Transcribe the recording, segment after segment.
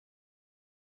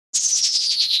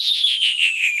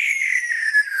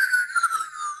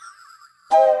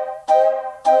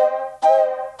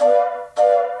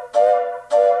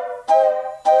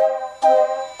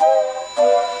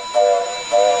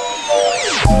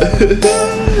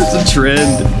It's a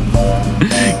trend.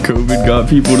 COVID got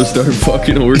people to start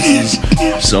fucking horses.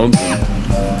 Something.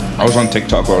 I was on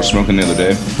TikTok while I was smoking the other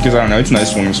day. Because I don't know, it's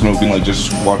nice when I'm smoking, like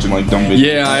just watching like dumb videos.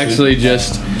 Yeah, I actually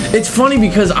just... It's funny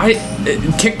because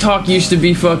TikTok used to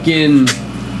be fucking...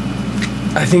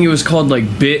 I think it was called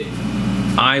like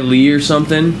Bit.ly or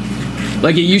something.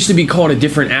 Like it used to be called a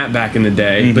different app back in the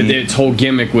day, but its whole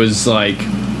gimmick was like...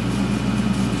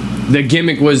 The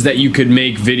gimmick was that you could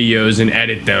make videos and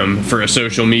edit them for a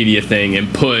social media thing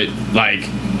and put like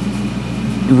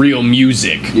real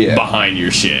music behind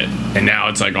your shit. And now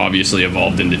it's like obviously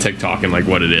evolved into TikTok and like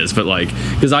what it is. But like,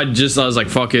 because I was like,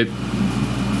 fuck it.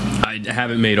 I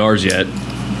haven't made ours yet.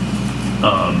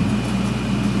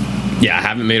 Yeah, I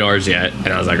haven't made ours yet. And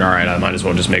I was like, all right, I might as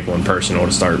well just make one personal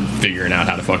to start figuring out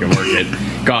how to fucking work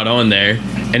it. Got on there.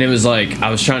 And it was like, I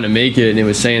was trying to make it and it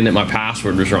was saying that my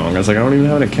password was wrong. I was like, I don't even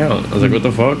have an account. I was like, what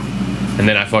the fuck? And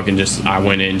then I fucking I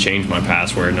went in, changed my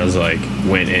password, and I was like,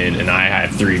 went in, and I had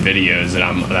 3 videos that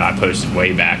I posted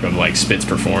way back of like Spitz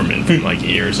performing from like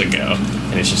years ago.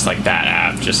 And it's just like that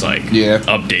app just like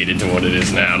updated to what it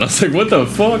is now. And I was like, what the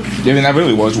fuck? Yeah, I mean, that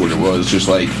really was what it was. Just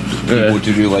like people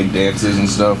to do like dances and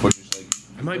stuff. Which is, like,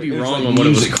 I might be wrong on what it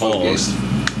was called.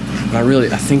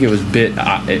 I think it was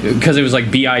because it was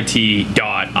like bit.ily.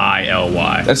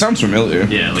 That sounds familiar.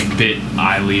 Yeah, like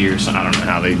bit.ly or something. I don't know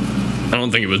how they. I don't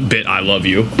think it was bit I love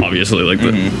you, obviously, like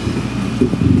but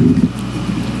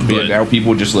yeah, now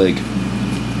people just like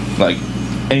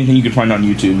anything you can find on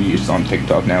YouTube, it's on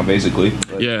TikTok now, basically.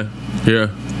 Like, yeah.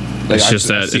 Like, it's just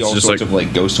that it's just sorts like of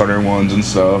like ghost hunter ones and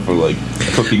stuff, or like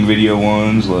cooking video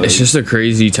ones. Like, it's just a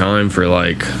crazy time for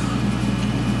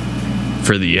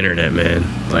the internet, man.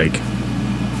 Like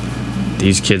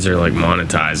these kids are like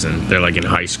monetizing. They're like in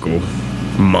high school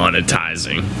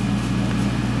monetizing.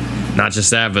 Not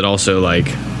just that, but also like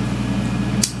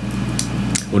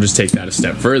we'll just take that a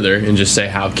step further and just say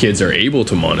how kids are able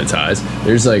to monetize.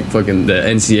 There's like fucking the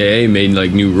NCAA made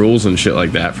like new rules and shit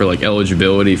like that for like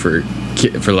eligibility for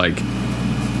like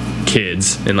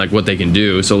kids and like what they can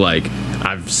do. So like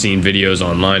I've seen videos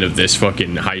online of this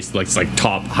fucking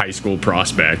top high school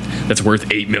prospect that's worth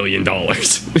 $8 million.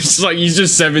 It's like he's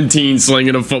just 17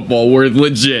 slinging a football worth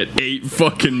legit $8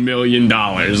 fucking million.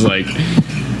 Like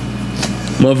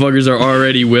motherfuckers are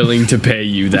already willing to pay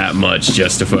you that much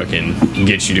just to fucking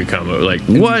get you to come over. Like,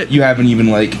 what? You haven't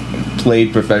even, like,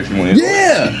 played professionally.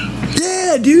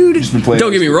 Yeah, dude.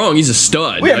 Don't get me wrong, he's a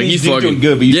stud. Well, yeah, like, he's fucking doing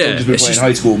good, but he's still just been playing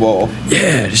high school ball.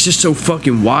 Yeah, it's just so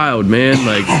fucking wild, man.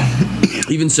 Like,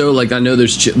 even so, like, I know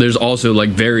there's also, like,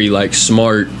 very, like,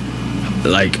 smart,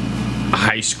 like,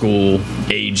 high school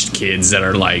aged kids that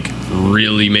are, like,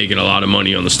 really making a lot of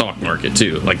money on the stock market,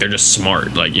 too. Like, they're just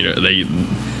smart. Like, you know,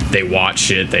 they watch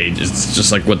shit. It's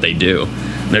just like what they do.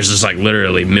 There's just like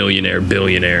literally millionaire,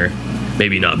 billionaire,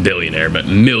 maybe not billionaire, but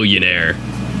millionaire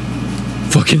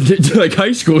fucking like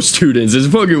high school students. It's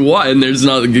fucking wild. And there's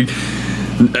not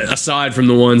aside from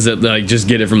the ones that like just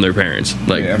get it from their parents.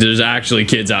 Like there's actually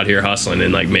kids out here hustling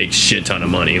and like make shit ton of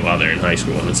money while they're in high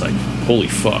school. And it's like, holy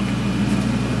fuck.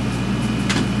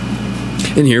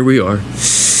 And here we are.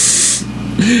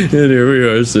 And here we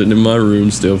are sitting in my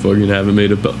room still fucking haven't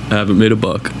made a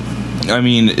buck. I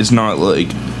mean, it's not like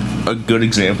a good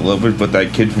example of it, but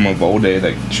that kid from Uvalde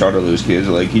that shot all those kids,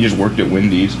 like he just worked at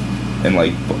Wendy's and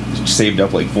like saved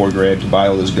up like $4,000 to buy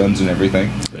all those guns and everything.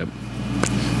 Yep.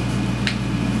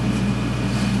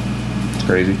 It's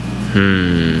crazy. I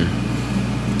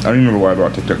don't even remember why I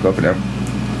brought TikTok up now.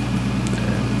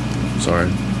 Sorry.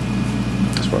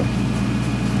 That's fine.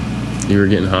 You were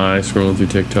getting high scrolling through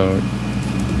TikTok.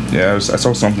 Yeah, I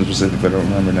saw something specific, but I don't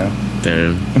remember now.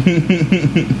 Damn.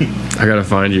 I gotta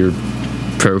find your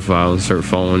profile and start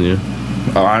following you.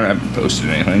 Oh, I haven't posted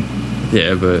anything.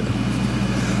 Yeah, but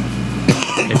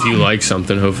if you like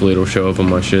something, hopefully it'll show up on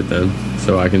my shit then,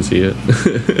 so I can see it.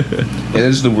 Yeah,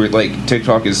 this is the weird, like,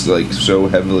 TikTok is, like, so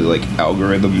heavily, like,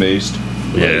 algorithm-based.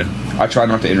 Like, yeah. I try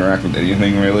not to interact with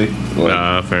anything, really.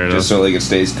 Like, fair enough. Just so, like, it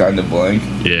stays kind of blank.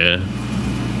 Yeah.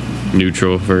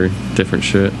 Neutral for different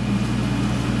shit.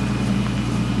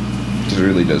 It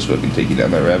really does fucking take you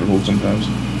down that rabbit hole sometimes.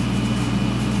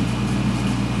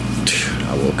 Dude,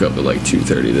 I woke up at like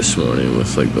 2:30 this morning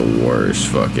with like the worst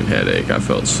fucking headache. I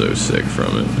felt so sick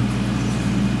from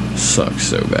it. Sucks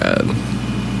so bad.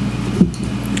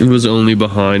 It was only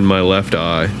behind my left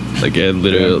eye. Like it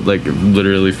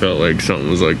literally felt like something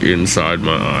was like inside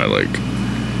my eye, like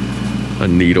a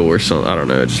needle or something. I don't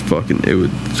know. It's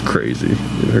crazy.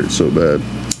 It hurt so bad.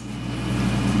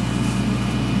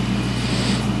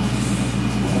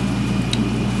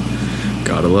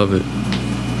 Gotta love it.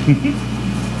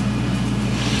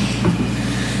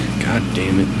 God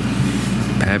damn it.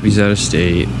 Pappy's out of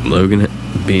state. Logan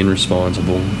being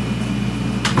responsible.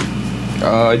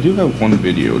 I do have one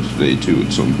video today too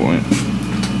at some point.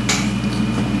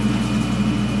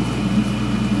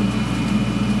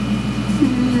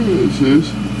 This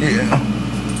is? Yeah.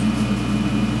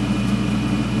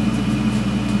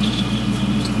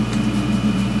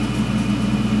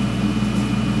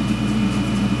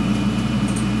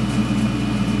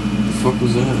 The fuck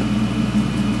was that?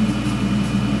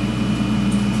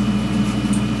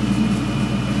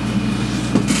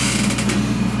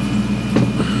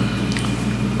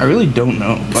 I really don't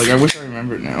know. Like, I wish I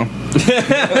remembered now.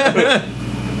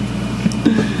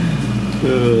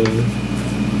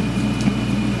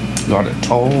 Got a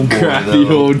tall boy, Crappy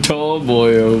though. old tall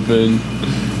boy open.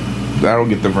 That'll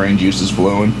get the brain juices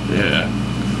flowing. Yeah.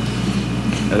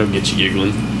 That'll get you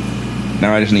giggling.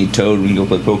 Now I just need Toad. We can go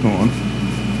play Pokemon.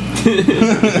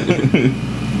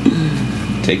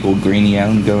 Take old Greenie out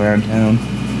and go around town.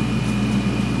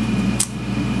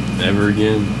 Never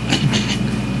again.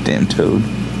 Damn Toad.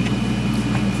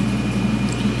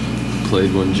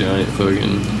 Played one giant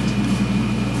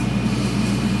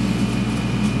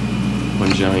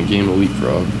game of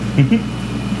Leapfrog.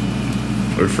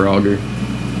 Or Frogger.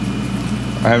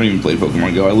 I haven't even played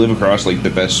Pokemon Go. I live across like the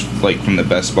best, like from the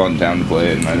best spot in town to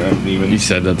play it, and I haven't even. You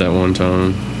said that one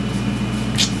time.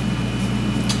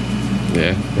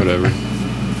 Yeah, whatever.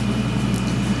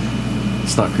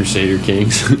 It's not Crusader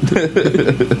Kings.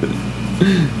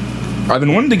 I've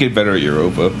been wanting to get better at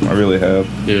Europa. I really have.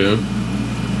 Yeah.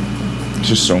 It's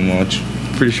just so much.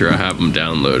 Pretty sure I have them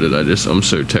downloaded. I'm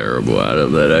so terrible at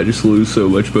them that I just lose so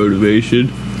much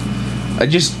motivation.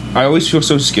 I always feel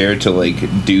so scared to like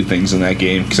do things in that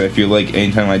game because I feel like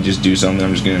anytime I just do something,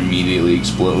 I'm just gonna immediately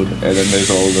explode, and then there's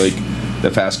all like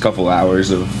the past couple hours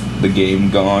of the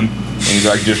game gone, and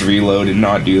I can just reload and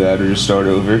not do that or just start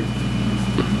over.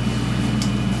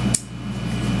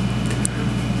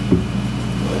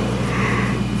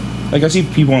 Like I see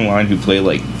people online who play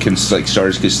like start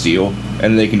as Castile,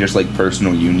 and they can just like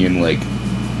personal union like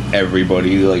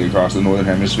everybody like across the northern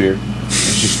hemisphere.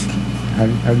 It's just how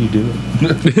do you do it?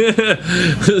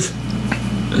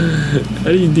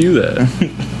 How do you do that?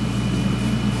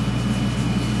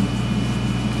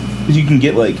 You can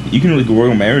get like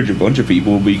royal marriage a bunch of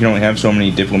people, but you can only have so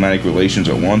many diplomatic relations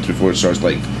at once before it starts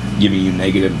like giving you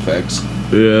negative effects.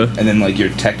 Yeah. And then like your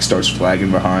tech starts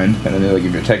flagging behind, and then like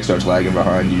if your tech starts lagging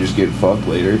behind, you just get fucked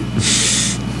later.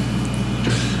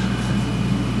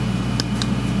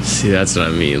 See, that's what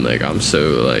I mean. Like I'm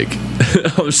so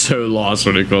I'm so lost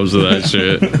when it comes to that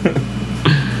shit.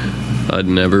 I would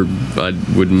never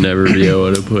be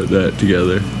able to put that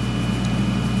together.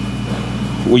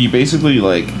 Well, you basically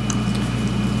like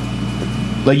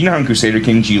you know how in Crusader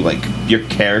Kings you like your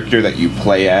character that you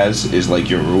play as is like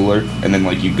your ruler, and then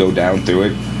like you go down through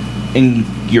it. In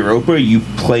Europa, you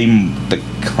play the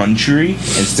country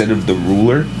instead of the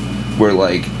ruler, where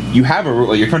like you have a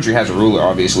ruler. Your country has a ruler,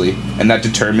 obviously, and that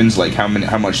determines like how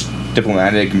much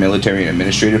diplomatic, military, and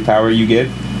administrative power you get.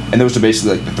 And those are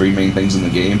basically like the three main things in the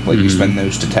game. Like you spend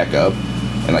those to tech up,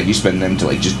 and like you spend them to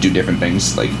like just do different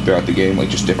things like throughout the game, like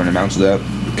just different amounts of that.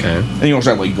 Okay. And you also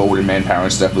have like gold and manpower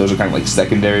and stuff, but those are kind of like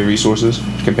secondary resources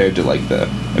compared to like the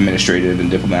administrative and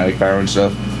diplomatic power and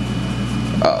stuff.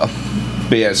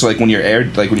 But yeah, so like when your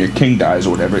when your king dies or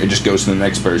whatever, it just goes to the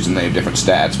next person. They have different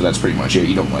stats, but that's pretty much it.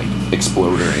 You don't like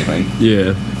explode or anything.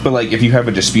 Yeah. But like if you have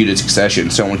a disputed succession,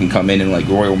 someone can come in and like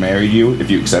royal marry you if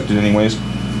you accept it anyways.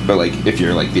 But like if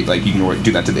you're like you can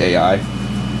do that to the AI,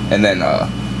 and then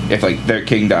if like their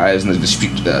king dies and the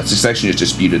succession is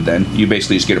disputed, then you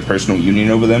basically just get a personal union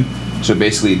over them. So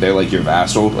basically they're like your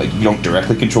vassal. Like you don't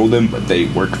directly control them, but they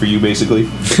work for you basically.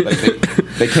 Like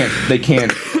they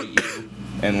can't fight you.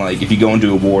 And like if you go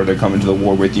into a war, they're coming to the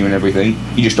war with you and everything.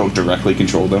 You just don't directly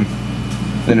control them.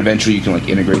 Then eventually you can like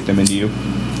integrate them into you.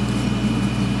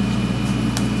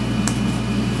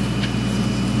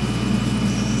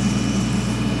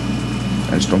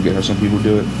 I just don't get how some people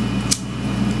do it.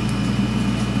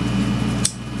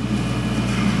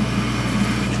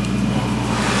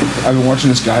 I've been watching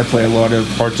this guy play a lot of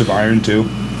Hearts of Iron 2,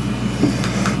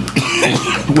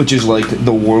 which is like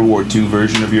the World War II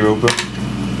version of Europa.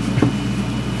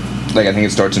 Like I think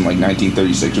it starts in like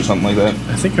 1936 or something like that.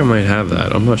 I think I might have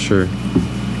that. I'm not sure.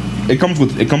 It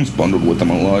comes bundled with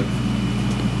them a lot.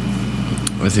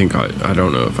 I think I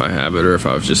don't know if I have it or if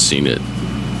I've just seen it,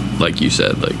 like you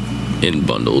said, like in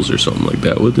bundles or something like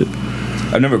that with it.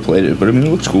 I've never played it, but I mean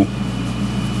it looks cool.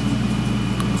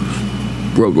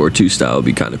 World War II style would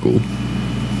be kind of cool.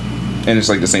 And it's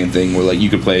like the same thing where like you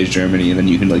could play as Germany and then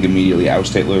you can like immediately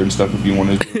oust Hitler and stuff if you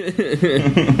wanted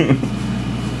to.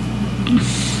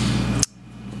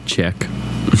 Check.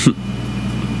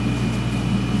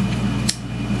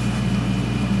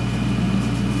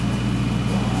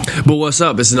 But what's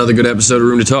up? It's another good episode of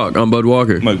Room to Talk. I'm Bud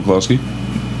Walker. Mike Klosky.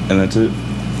 And that's it.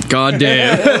 God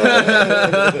damn.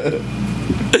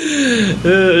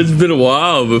 It's been a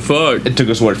while, but fuck. It took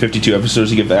us, 52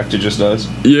 episodes to get back to just us?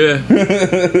 Yeah.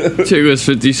 Took us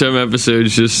 50-some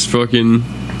episodes, just fucking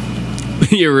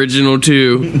the original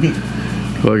two.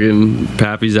 Fucking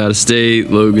Pappy's out of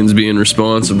state, Logan's being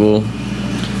responsible.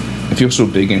 I feel so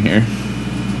big in here.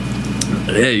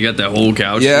 Yeah, you got that whole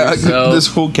couch. Yeah, this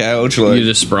whole couch. Like, you could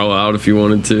just sprawl out if you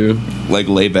wanted to. Like,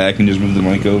 lay back and just move the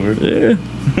mic over. Yeah.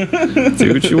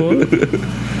 Do what you want.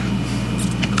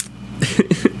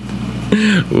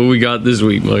 What we got this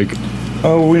week, Mike?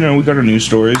 Oh, we got our news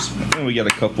stories. And we got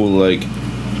a couple, like,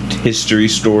 history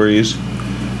stories.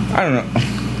 I don't know.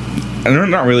 And they're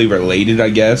not really related, I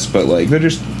guess, but, like, they're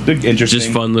interesting. Just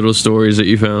fun little stories that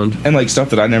you found. And, like, stuff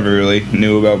that I never really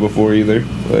knew about before either.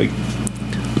 Like,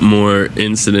 more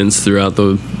incidents throughout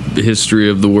the history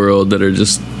of the world that are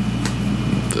just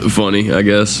funny, I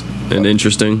guess, and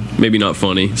interesting. Maybe not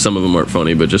funny. Some of them aren't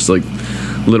funny, but just like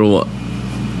little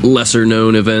lesser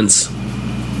known events.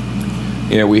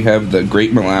 Yeah, we have the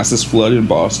Great Molasses Flood in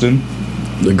Boston.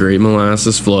 The Great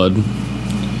Molasses Flood.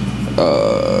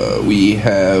 We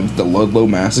have the Ludlow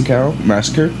Massacre.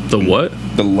 The what?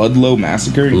 The Ludlow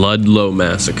Massacre. Ludlow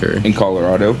Massacre. In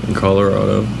Colorado.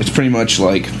 It's pretty much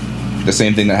like the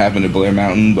same thing that happened at Blair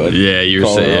Mountain, but yeah, you were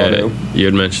saying, yeah, you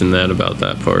had mentioned that about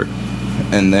that part.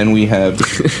 And then we have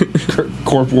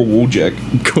Corporal Woljek.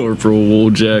 Corporal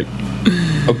Woljek.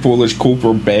 A Polish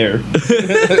Corporal bear.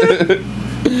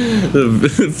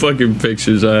 The fucking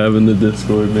pictures I have in the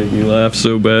Discord make me laugh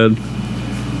so bad.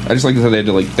 I just like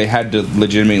that they had to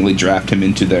legitimately draft him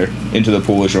into the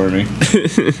Polish army.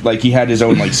 Like, he had his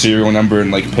own like serial number and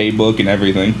like pay book and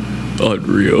everything.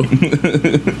 Unreal.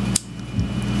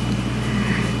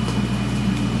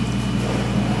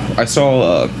 I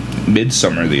saw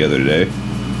Midsummer the other day,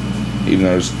 even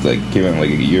though it was like came out like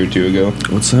a year or two ago.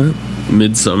 What's that?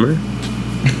 Midsummer?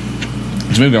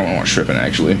 It's a movie I want to watch tripping,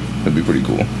 actually. That'd be pretty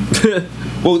cool.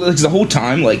 Well, like, the whole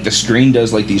time, like, the screen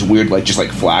does like these weird like just like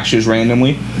flashes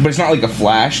randomly, but it's not like a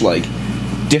flash. Like,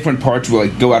 different parts will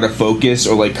like go out of focus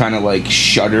or like kind of like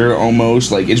shutter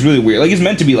almost. Like, it's really weird. Like, it's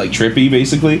meant to be like trippy,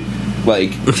 basically.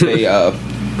 Like, they all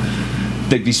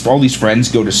these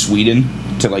friends go to Sweden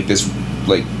to like this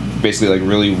like basically like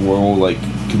really rural like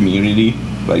community.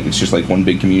 Like, it's just like one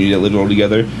big community that live all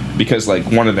together, because like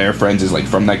one of their friends is like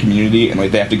from that community, and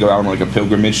like they have to go out on like a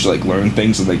pilgrimage to like learn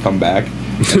things so they come back.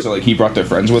 And so like he brought their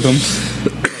friends with him.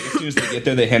 Like, as soon as they get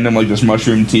there, they hand them like this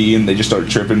mushroom tea and they just start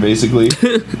tripping basically.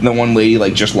 And the one lady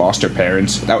like just lost her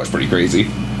parents. That was pretty crazy.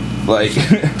 Like,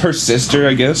 her sister,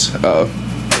 I guess,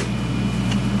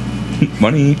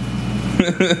 money.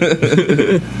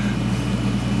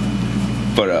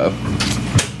 But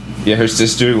yeah, her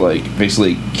sister like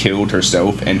basically killed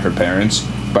herself and her parents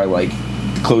by like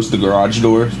closed the garage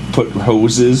door, put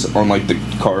hoses on like the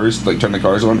cars, like turn the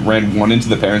cars on, ran one into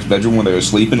the parents' bedroom when they were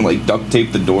sleeping, like duct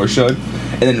taped the door shut,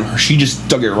 and then she just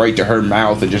stuck it right to her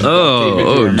mouth and just duct taped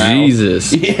it to her mouth.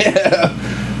 Jesus. Yeah.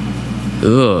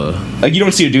 Ugh. Like, you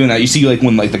don't see her doing that. You see like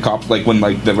when like the cops, like when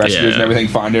like the rescuers and everything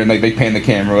find her, and like they pan the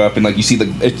camera up, and like you see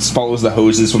it follows the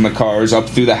hoses from the cars up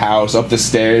through the house, up the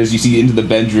stairs. You see into the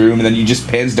bedroom, and then you just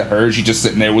pans to her. She's just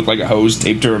sitting there with like a hose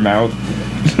taped to her mouth.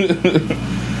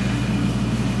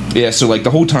 Yeah, so like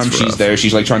the whole time she's there,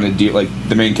 she's like trying to deal, like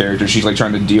the main character, she's like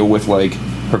trying to deal with like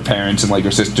her parents and like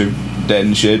her sister dead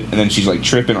and shit, and then she's like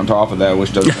tripping on top of that,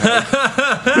 which doesn't help.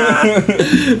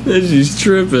 And she's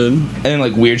tripping, and then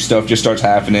like weird stuff just starts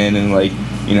happening, and like,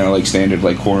 you know, like standard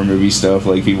like horror movie stuff,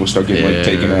 like people start getting like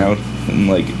taken out, and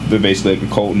like they're basically like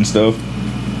a cult and stuff.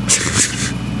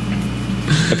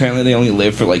 Apparently they only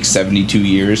live for like 72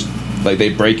 years. Like, they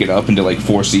break it up into like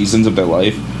 4 seasons of their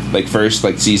life. Like, first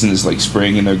like season is like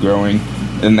spring and they're growing,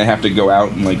 and then they have to go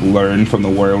out and like learn from the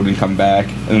world and come back,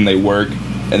 and then they work,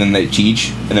 and then they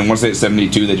teach, and then once they hit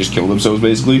 72 they just kill themselves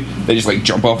basically. They just like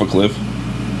jump off a cliff.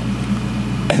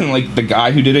 And like the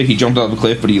guy who did it, he jumped off a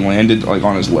cliff, but he landed like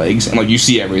on his legs, and like you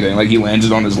see everything, like he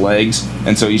landed on his legs,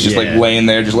 and so he's just like laying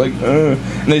there just like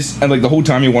and like the whole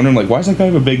time you're wondering like, why does that guy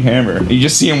have a big hammer? And you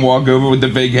just see him walk over with the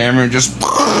big hammer and just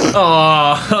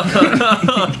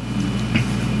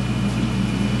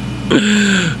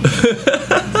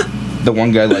the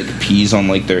one guy like pees on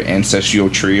like their ancestral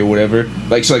tree or whatever.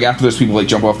 Like, so like after those people like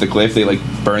jump off the cliff, they like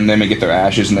burn them and get their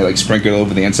ashes, and they like sprinkle it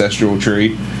over the ancestral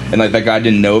tree. And like that guy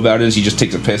didn't know about it, so he just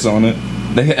takes a piss on it.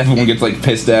 Everyone gets like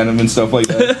pissed at him and stuff like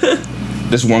that.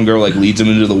 this one girl like leads him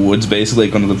into the woods basically,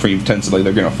 like under the pretense of like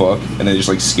they're gonna fuck, and they just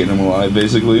like skin him alive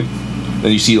basically.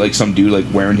 Then you see like some dude like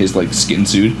wearing his like skin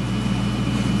suit.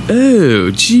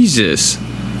 Oh, Jesus.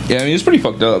 Yeah, I mean it's pretty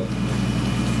fucked up.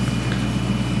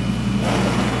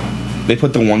 They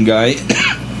put the one guy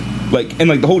like, and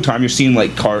like the whole time you're seeing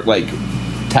like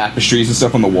tapestries and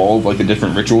stuff on the wall of like the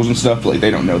different rituals and stuff, but like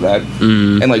they don't know that.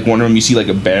 And like one of them you see like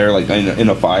a bear like in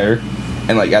a fire,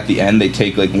 and like at the end they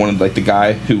take like one of like the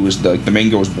guy who was the main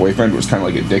girl's boyfriend was kind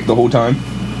of like a dick the whole time,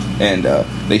 and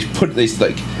they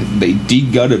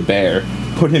de-gut a bear,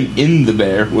 put him in the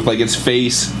bear with like its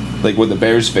face like where the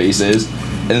bear's face is,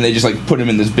 and then they just like put him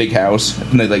in this big house,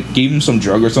 and they like gave him some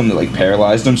drug or something that like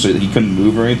paralyzed him so that he couldn't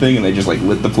move or anything, and they just like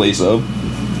lit the place up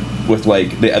with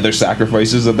like the other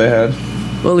sacrifices that they had.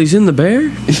 Well, he's in the bear?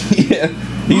 Yeah.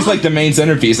 He's like the main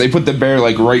centerpiece. They put the bear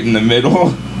like right in the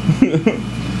middle.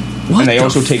 And they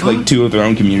also take like two of their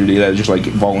own community that just like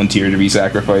volunteer to be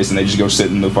sacrificed, and they just go sit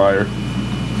in the fire.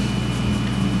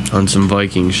 On some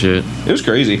Viking shit. It was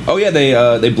crazy. Oh yeah,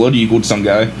 they blood eagled some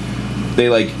guy. They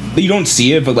like, you don't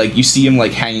see it, but like you see him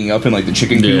like hanging up in like the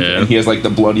chicken coop, and he has like the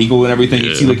blood eagle and everything.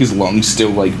 You see like his lungs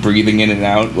still like breathing in and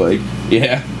out. Like,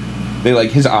 yeah. They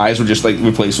like, his eyes were just like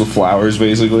replaced with flowers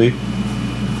basically.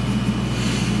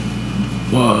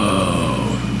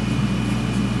 Whoa.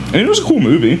 And it was a cool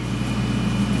movie.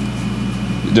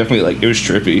 Definitely, like, it was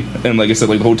trippy. And like I said,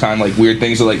 like the whole time, like weird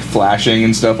things are like flashing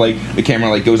and stuff. Like the camera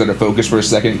like goes out of focus for a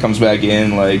second, comes back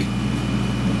in. Like,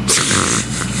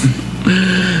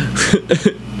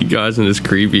 you guys in this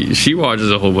creepy. She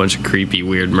watches a whole bunch of creepy,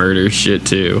 weird murder shit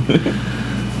too.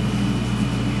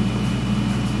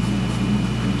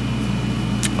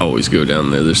 Always go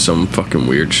down there. There's some fucking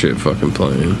weird shit fucking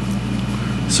playing.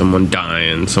 Someone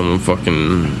dying. Someone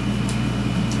fucking.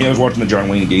 Yeah, I was watching the John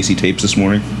Wayne Gacy tapes this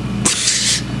morning.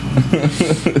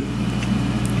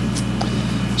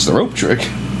 It's the rope trick.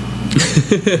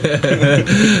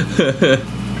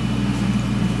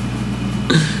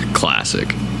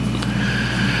 Classic.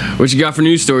 What you got for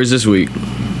news stories this week?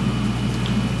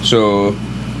 So,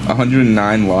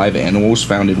 109 live animals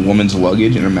found in woman's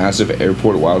luggage in a massive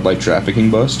airport wildlife trafficking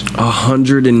bust.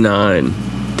 109.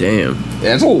 Damn. Yeah,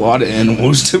 that's a lot of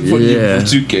animals to put in a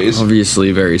suitcase.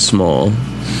 Obviously very small.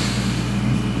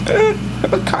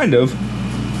 Kind of.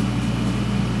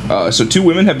 So 2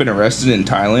 women have been arrested in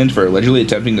Thailand for allegedly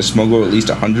attempting to smuggle at least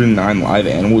 109 live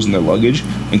animals in their luggage,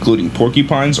 including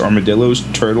porcupines, armadillos,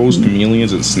 turtles,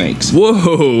 chameleons, and snakes.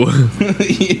 Whoa!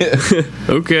 Yeah.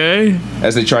 Okay.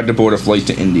 As they tried to board a flight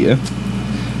to India.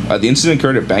 The incident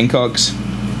occurred at Bangkok's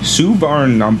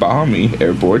Suvarnabhumi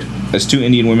airport, as 2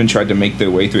 Indian women tried to make their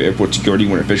way through airport security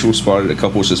when officials spotted a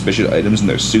couple of suspicious items in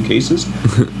their suitcases,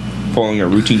 following a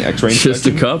routine X-ray inspection. Just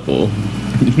a couple.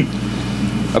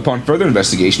 Upon further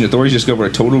investigation, authorities discovered a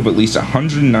total of at least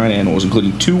 109 animals,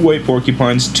 including 2 white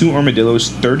porcupines, 2 armadillos,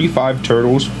 35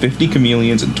 turtles, 50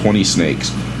 chameleons, and 20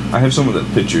 snakes. I have some of the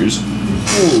pictures.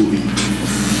 Holy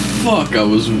fuck, I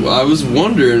was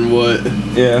wondering what...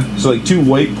 Yeah, so like 2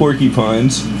 white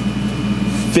porcupines,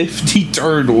 50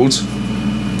 turtles...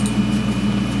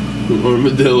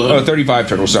 Armadillo. 35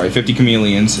 turtles, sorry. 50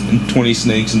 chameleons, and 20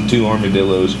 snakes, and 2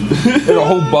 armadillos. And a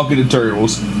whole bucket of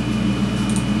turtles.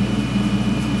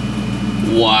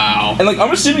 Wow. And like,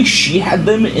 I'm assuming she had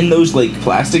them in those like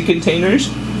plastic containers,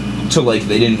 so like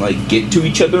they didn't like get to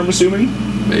each other. I'm assuming.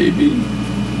 Maybe.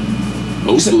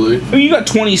 Hopefully. I mean, you got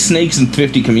 20 snakes and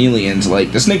 50 chameleons.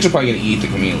 Like, the snakes are probably gonna eat the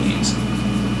chameleons.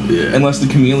 Yeah. Unless the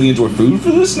chameleons were food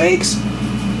for the snakes.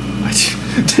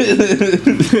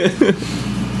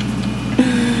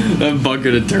 That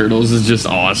bucket of turtles is just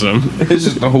awesome. It's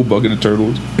just a whole bucket of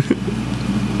turtles.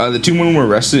 The 2 women were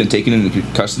arrested and taken into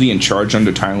custody and charged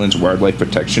under Thailand's Wildlife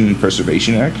Protection and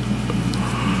Preservation Act.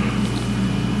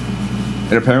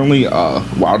 And apparently,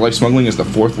 wildlife smuggling is the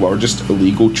 4th largest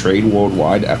illegal trade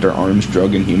worldwide after arms,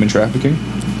 drug, and human trafficking.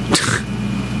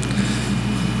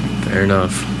 Fair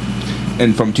enough.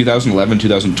 And from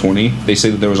 2011-2020, they say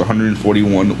that there was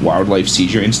 141 wildlife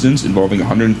seizure incidents involving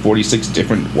 146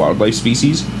 different wildlife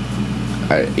species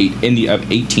at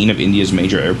 18 of India's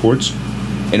major airports.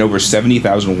 And over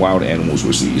 70,000 wild animals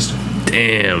were seized.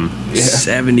 Damn. Yeah.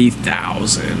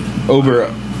 70,000. Over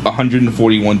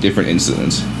 141 different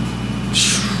incidents.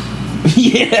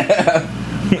 Yeah.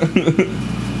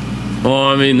 Well,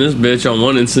 I mean, this bitch on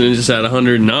one incident just had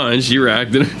 109. She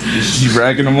racked it. She's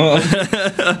racking them up.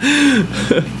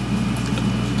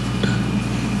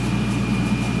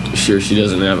 Sure she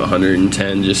doesn't have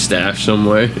 110 just stashed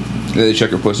somewhere? Did they check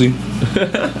her pussy?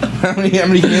 How many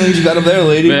chameleons you got up there,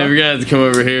 lady? Man, we're gonna have to come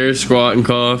over here, squat and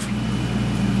cough.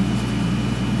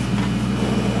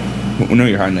 We know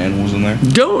you're hiding animals in there.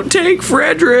 Don't take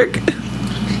Frederick.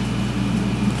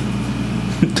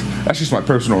 That's just my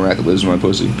personal rat that lives in my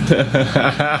pussy.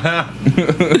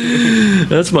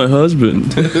 That's my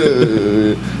husband.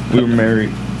 We were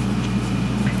married.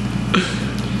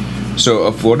 So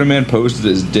a Florida man posed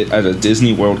as a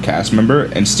Disney World cast member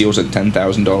and steals a $10,000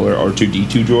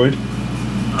 R2-D2 droid.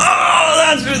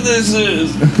 Oh, that's what this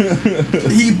is.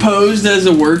 He posed as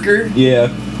a worker? Yeah.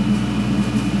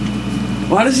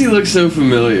 Why does he look so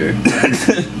familiar?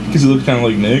 Because he looks kind of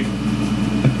like Nick.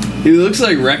 He looks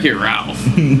like Wreck-It Ralph.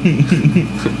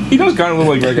 He does kind of look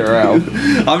like Wreck-It Ralph.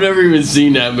 I've never even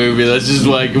seen that movie. That's just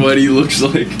like what he looks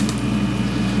like.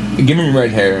 Give him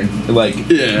red hair and like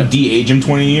de-age him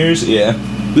 20 years. Yeah.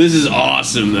 This is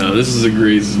awesome though. This is a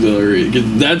great story.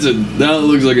 That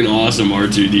looks like an awesome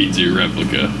R2-D2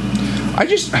 replica. I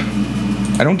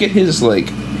don't get his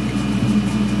like.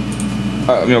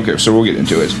 Okay, so we'll get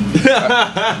into it.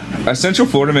 A Central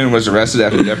Florida man was arrested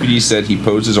after deputies said he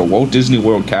posed as a Walt Disney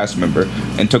World cast member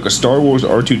and took a Star Wars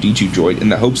R2-D2 droid in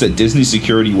the hopes that Disney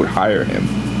security would hire him.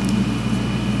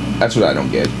 That's what I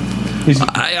don't get.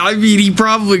 I mean, he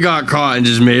probably got caught and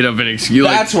just made up an excuse.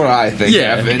 That's what I think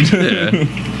happened.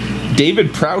 Yeah.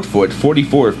 David Proudfoot,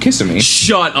 44, of Kissimmee.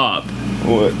 Shut up.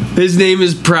 What? His name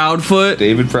is Proudfoot?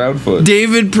 David Proudfoot.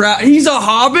 He's a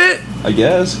hobbit? I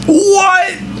guess.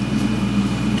 What?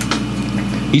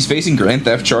 He's facing grand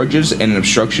theft charges and an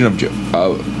charge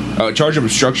of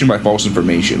obstruction by false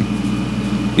information.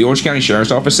 The Orange County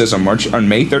Sheriff's Office says on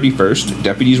May 31st,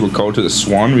 deputies were called to the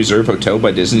Swan Reserve Hotel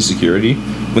by Disney security.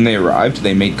 When they arrived,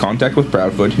 they made contact with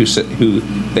Proudfoot, who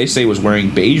they say was wearing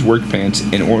beige work pants,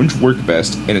 an orange work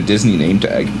vest, and a Disney name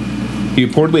tag. He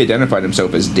reportedly identified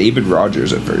himself as David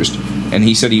Rogers at first, and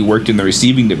he said he worked in the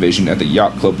receiving division at the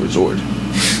Yacht Club Resort.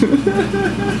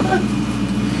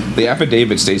 The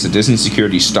affidavit states that Disney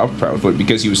security stopped Proudfoot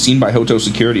because he was seen by hotel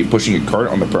security pushing a cart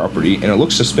on the property, and it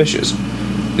looked suspicious.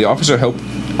 The officer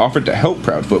offered to help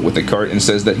Proudfoot with the cart and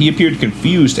says that he appeared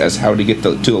confused as how to get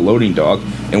to the loading dock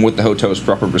and what the hotel's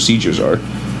proper procedures are.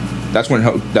 That's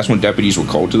when deputies were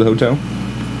called to the hotel.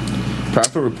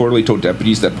 Proudfoot reportedly told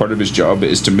deputies that part of his job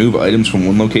is to move items from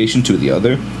one location to the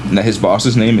other, and that his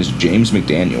boss's name is James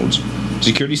McDaniels.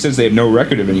 Security says they have no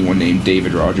record of anyone named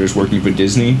David Rogers working for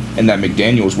Disney, and that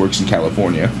McDaniels works in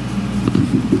California.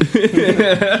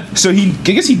 So I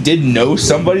guess he did know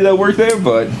somebody that worked there,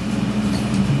 but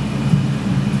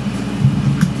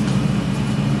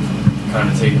kind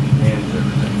of taking advantage of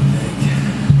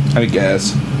everything, I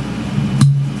guess.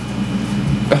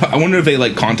 I wonder if they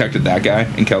like contacted that guy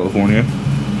in California.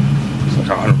 He's like,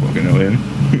 I don't fucking know him.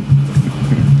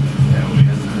 Yeah, well, he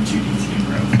has an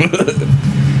R2-D2,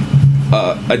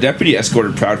 bro. A deputy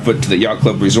escorted Proudfoot to the Yacht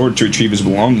Club Resort to retrieve his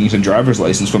belongings and driver's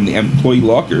license from the employee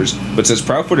lockers, but says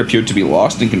Proudfoot appeared to be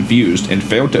lost and confused and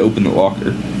failed to open the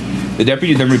locker. The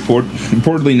deputy then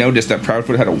reportedly noticed that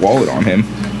Proudfoot had a wallet on him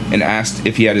and asked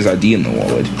if he had his ID in the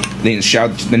wallet. Then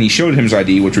he showed him his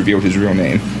ID, which revealed his real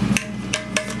name.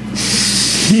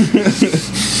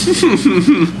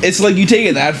 It's like you take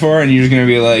it that far and you're just gonna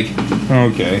be like,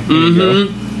 okay, here you go.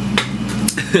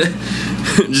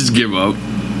 Just give up.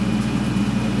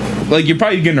 Like, you're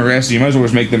probably getting arrested. You might as well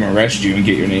just make them arrest you and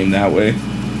get your name that way.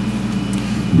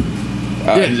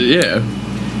 Yeah.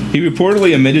 He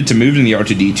reportedly admitted to moving the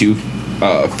R2-D2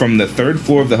 from the third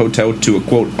floor of the hotel to a,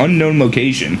 quote, unknown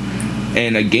location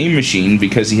and a game machine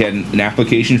because he had an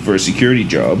application for a security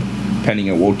job pending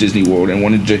at Walt Disney World and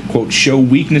wanted to, quote, show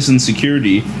weakness in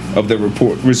security of the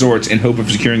resorts in hope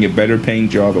of securing a better paying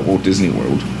job at Walt Disney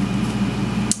World.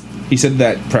 He said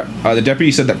that the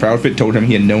deputy said that Proudfoot told him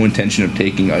he had no intention of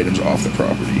taking items off the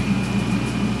property.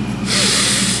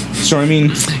 So I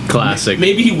mean, classic.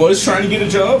 Maybe he was trying to get a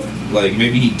job. Like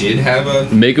maybe he did have a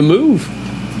make a move.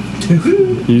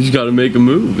 You just got to make a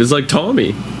move. It's like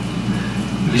Tommy.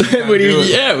 When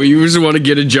you just want to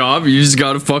get a job, you just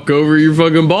got to fuck over your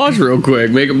fucking boss real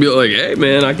quick. Make him be like, hey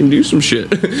man, I can do some shit.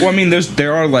 Well, I mean,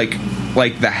 there are like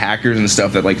the hackers and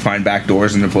stuff that like find back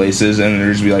doors into places and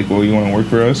they're just be like, well, you want to work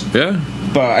for us? Yeah.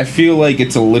 But I feel like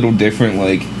it's a little different,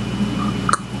 like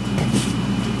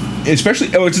it's a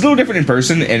little different in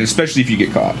person, and especially if you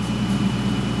get caught.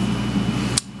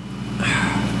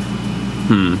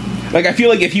 Like I feel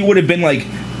like if he would have been like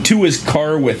to his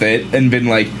car with it and been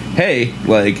like, hey,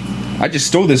 like I just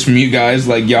stole this from you guys,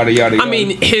 like yada yada yada. I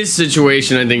mean, his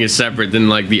situation I think is separate than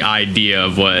like the idea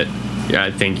of what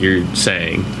I think you're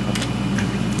saying.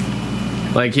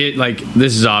 Like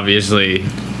this is obviously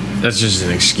that's just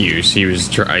an excuse. He was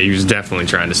definitely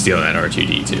trying to steal that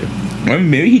R2-D2. Well,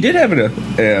 maybe he did have a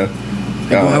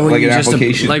Why wouldn't like you an just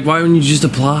application. why wouldn't you just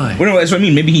apply? Well, no, that's what I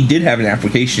mean. Maybe he did have an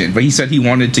application, but he said he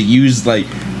wanted to use like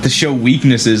to show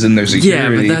weaknesses in their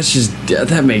security. Yeah, but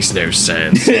that makes no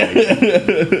sense.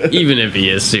 Like, even if he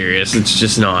is serious, it's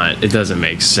just not. It doesn't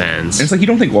make sense. And it's like you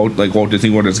don't think Walt Disney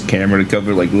World has a camera to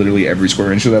cover like literally every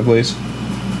square inch of that place?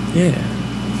 Yeah.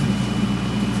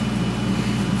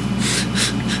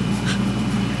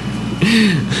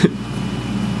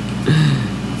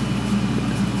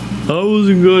 I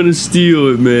wasn't gonna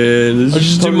steal it, man. It's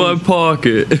just in my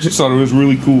pocket. I just thought it was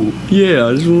really cool. Yeah,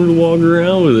 I just wanted to walk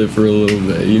around with it for a little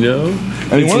bit, you know?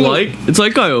 I mean, it's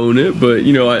like I own it, but,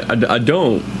 you know, I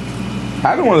don't.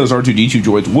 Having one of those R2-D2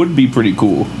 droids would be pretty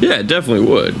cool. Yeah, it definitely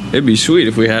would. It'd be sweet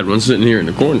if we had one sitting here in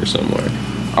the corner somewhere.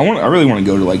 I really want to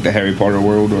go to, like, the Harry Potter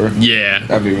world, or... Yeah,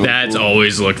 that'd be really that's cool.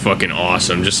 always looked fucking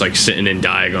awesome. Just, like, sitting in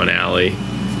Diagon Alley,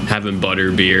 having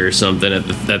butterbeer or something at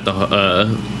the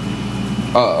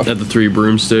Three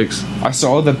Broomsticks. I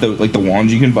saw that the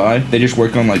wands you can buy, they just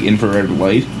work on like infrared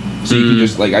light, so you can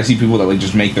just like I see people that like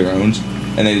just make their own,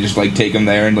 and they just like take them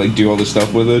there and like do all this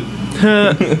stuff with it.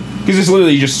 Because it's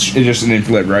literally just an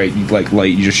infrared light,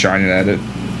 you just shine it at it.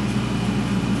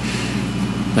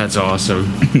 That's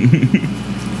awesome.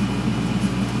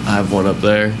 I have one up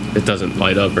there. It doesn't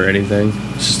light up or anything.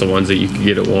 It's just the ones that you can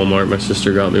get at Walmart. My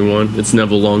sister got me one. It's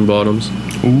Neville Longbottom's.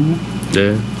 Ooh.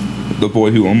 Yeah. The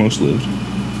boy who almost lived.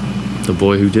 The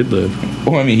boy who did live.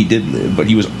 Well, I mean, he did live, but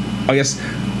he was, I guess,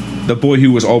 the boy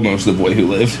who was almost the boy who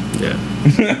lived. Yeah.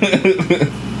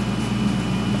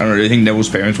 I don't know, do you think Neville's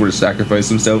parents would have sacrificed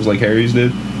themselves like Harry's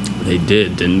did? They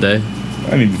did, didn't they?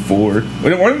 I mean, before.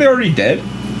 Weren't they already dead?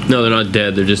 No, they're not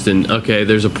dead. They're just in... Okay,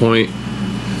 there's a point...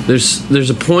 There's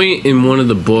a point in one of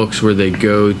the books where they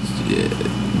go...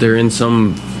 They're in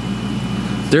some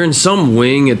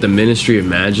wing at the Ministry of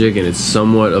Magic, and it's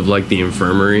somewhat of like the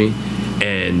infirmary,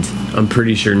 and I'm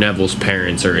pretty sure Neville's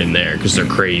parents are in there because they're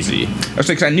crazy. I was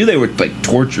like, I knew they were like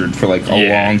tortured for like a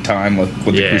long time with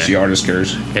the Cruciatus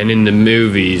curse. And in the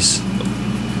movies,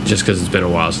 just because it's been a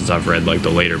while since I've read like the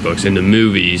later books, in the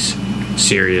movies,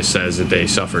 Sirius says that they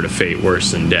suffered a fate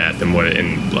worse than death,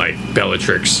 and like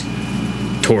Bellatrix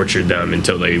tortured them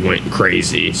until they went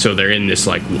crazy. So they're in this,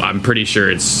 like, I'm pretty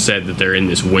sure it's said that they're in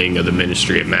this wing of the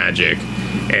Ministry of Magic,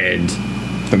 and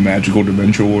the Magical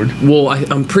Dimension Ward. Well,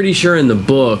 I'm pretty sure in the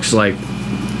books, like,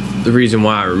 the reason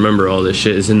why I remember all this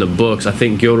shit is in the books. I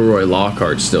think Gilderoy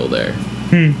Lockhart's still there.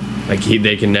 Like,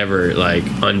 they can never, like,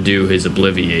 undo his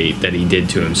obliviate that he did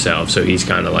to himself, so he's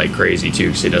kind of, like, crazy, too,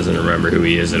 because he doesn't remember who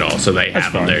he is at all, so they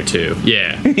have him there, too.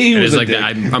 Yeah. He was like that.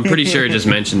 I'm pretty sure it just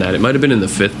mentioned that. It might have been in the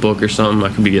 5th book or something.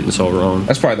 I could be getting this all wrong.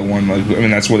 That's probably the one, like, I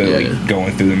mean, that's where they're, like,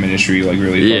 going through the ministry, like,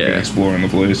 really fucking exploring the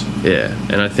place. Yeah,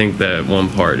 and I think that one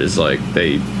part is, like,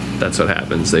 that's what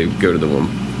happens. They go to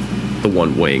the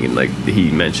one wing, and, like,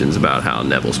 he mentions about how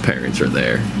Neville's parents are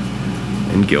there,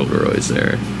 and Gilderoy's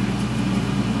there.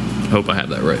 Hope I have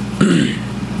that right.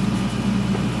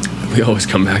 We always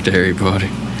come back to Harry Potter.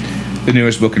 The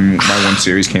newest book in my one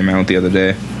series came out the other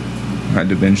day. I had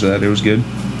to binge that. It was good.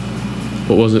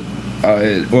 What was it?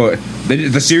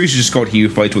 The series is just called He Who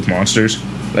Fights with Monsters.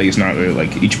 Like, it's not really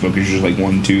like each book is just like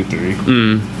 1, 2,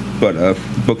 3. But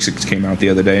book 6 came out the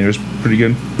other day and it was pretty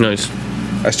good. Nice.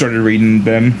 I started reading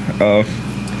them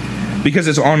because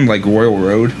it's on like Royal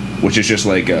Road, which is just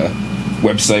like a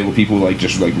website where people like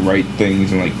just like write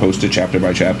things and like post it chapter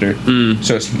by chapter.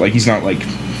 So it's like he's not like,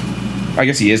 I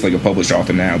guess he is like a published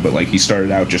author now, but like he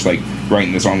started out just like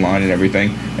writing this online and everything,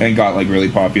 and got like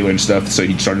really popular and stuff. So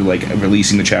he started like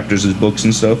releasing the chapters as books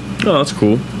and stuff. Oh, that's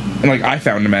cool. And like I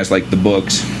found him as like the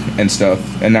books and stuff,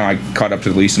 and now I caught up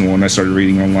to the recent one. I started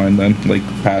reading online then, like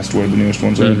past where the newest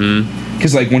ones are.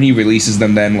 Because like when he releases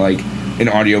them, then like an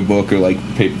audiobook or like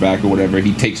paperback or whatever,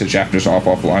 he takes the chapters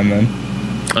offline then.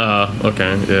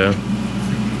 Okay, yeah.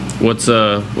 What's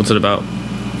it about?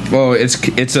 Well,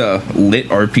 it's a lit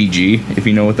RPG, if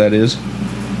you know what that is.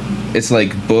 It's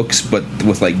like books, but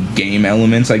with like game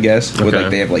elements, I guess. Okay. With like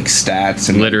they have like stats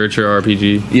and literature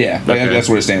RPG. Yeah, like, that's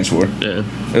what it stands for. Yeah.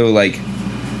 It was like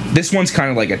this one's kind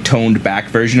of like a toned back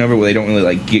version of it, where they don't really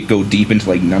like go deep into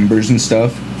like numbers and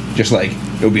stuff. Just like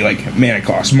it'll be like mana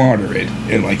cost moderate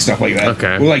and like stuff like that.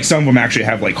 Okay. Where like some of them actually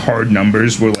have like hard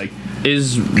numbers. Where like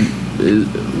is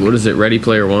what is it? Ready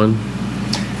Player One?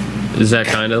 Is that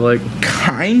kind of like?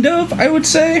 Kind of, I would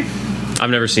say. I've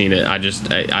never seen it. I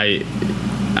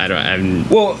don't.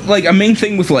 Well, like a main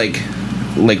thing with like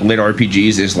lit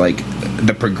RPGs is like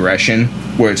the progression,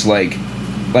 where it's like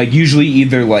usually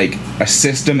either like a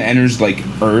system enters like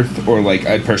Earth, or like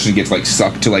a person gets like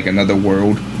sucked to like another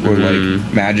world where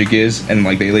like magic is, and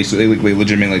like they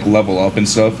legitimately like level up and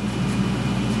stuff.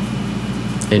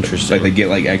 Interesting. Like they get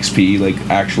like XP, like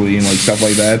actually, and like stuff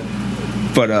like that.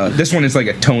 But this one is like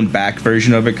a toned back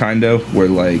version of it, kind of, where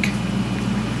like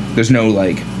there's no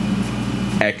like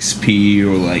XP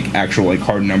or like actual like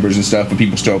hard numbers and stuff, but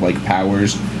people still have like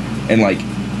powers. And like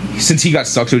since he got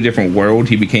sucked to a different world,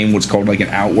 he became what's called like an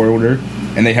outworlder,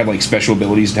 and they have like special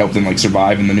abilities to help them like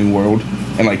survive in the new world.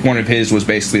 And like one of his was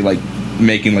basically like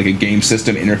making like a game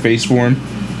system interface for him.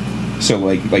 So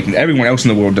like everyone else in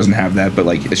the world doesn't have that, but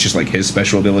like it's just like his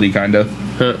special ability kind of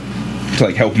to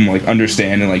like help him like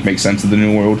understand and like make sense of the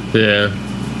new world. Yeah.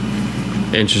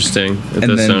 Interesting. That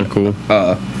does sound cool.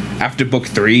 After book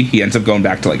 3, he ends up going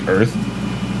back to like Earth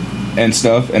and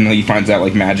stuff, and then he finds out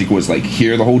like magic was like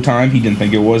here the whole time. He didn't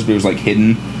think it was, but it was like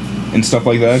hidden and stuff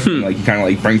like that. And, like he kind of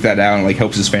like brings that out and like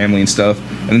helps his family and stuff.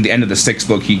 And at the end of the 6th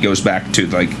book, he goes back to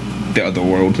like the other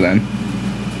world then.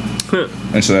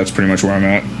 And so that's pretty much where I'm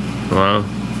at. Wow.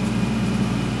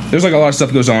 There's like a lot of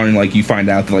stuff goes on, and like you find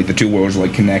out that like the two worlds are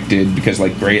like connected because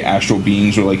like great astral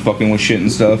beings were like fucking with shit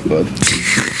and stuff. But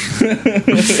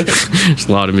there's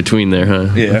a lot in between there,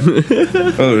 huh? Yeah.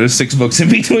 Oh, there's 6 books in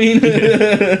between.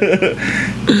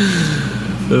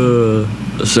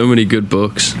 So many good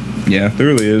books. Yeah, there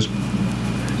really is.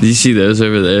 Do you see those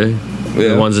over there? Yeah.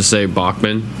 The ones that say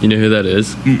Bachman. You know who that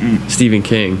is? Mm-mm. Stephen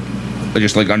King.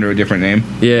 Just like under a different name.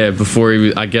 Yeah, before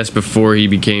he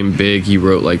became big, he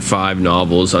wrote like 5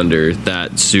 novels under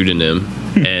that pseudonym.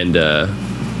 And I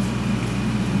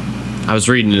was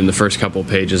reading it in the first couple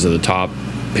pages of the top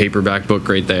paperback book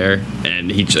right there, and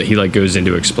he like goes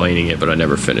into explaining it, but I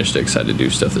never finished it because I had to do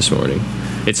stuff this morning.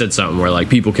 It said something where like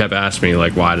people kept asking me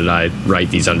like, why did I write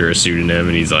these under a pseudonym,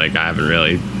 and he's like, I haven't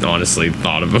really honestly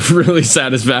thought of a really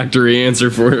satisfactory answer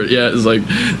for it yet. It's like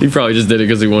he probably just did it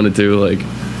because he wanted to. Like,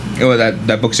 oh,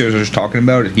 that book series I was talking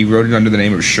about, he wrote it under the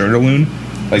name of Shirtaloon.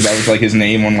 Like that was like his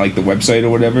name on like the website or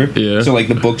whatever. Yeah. So like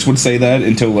the books would say that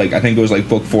until like I think it was like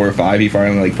book 4 or 5 he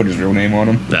finally like put his real name on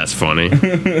them. That's funny.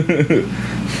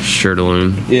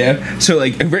 Shirtaloon. Yeah. So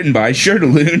like written by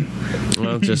Shirtaloon.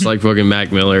 Well, just like fucking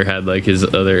Mac Miller had like his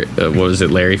other what was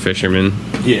it, Larry Fisherman?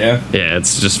 Yeah. Yeah,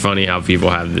 it's just funny how people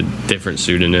have the different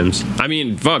pseudonyms. I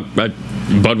mean, fuck, Bud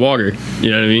Walker. You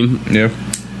know what I mean? Yeah.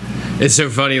 It's so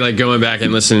funny, like going back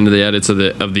and listening to the edits of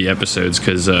the episodes,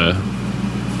 because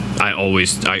I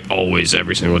always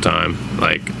every single time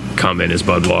like come in as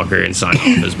Bud Walker and sign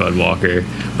off as Bud Walker,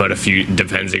 but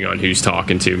depending on who's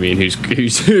talking to me and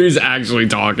who's actually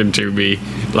talking to me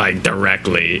like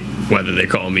directly, whether they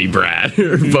call me Brad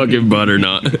or fucking Bud or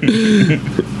not.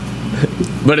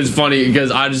 But it's funny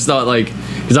because I just thought like,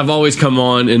 because I've always come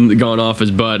on and gone off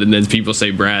as Bud, and then people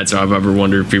say Brad, so I've ever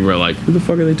wondered if people are like, who the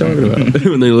fuck are they talking about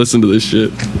when they listen to this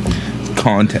shit?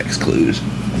 Context clues.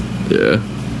 Yeah.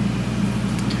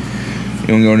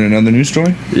 You want to go into another news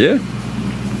story? Yeah.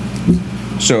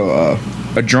 So,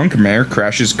 a drunk mayor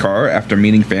crashes car after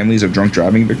meeting families of drunk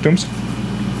driving victims.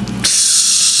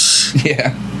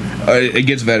 Yeah. It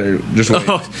gets better. Just wait.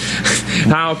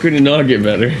 How could it not get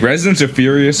better? Residents are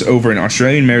furious over an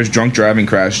Australian mayor's drunk driving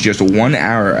crash just 1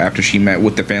 hour after she met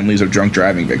with the families of drunk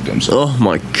driving victims. Oh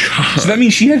my god. So that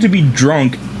means she had to be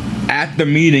drunk at the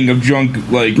meeting of drunk,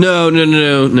 like... No.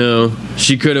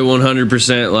 She could have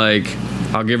 100%, like...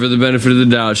 I'll give her the benefit of the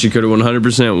doubt. She could have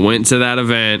 100% went to that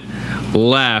event,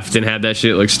 left, and had that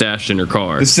shit like stashed in her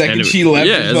car. The second she left,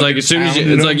 yeah, it's like as soon as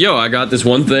it's like, yo, I got this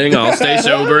one thing. I'll stay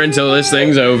sober until this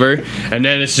thing's over, and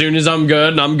then as soon as I'm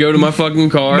good, I'm go to my fucking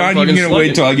car. Not even gonna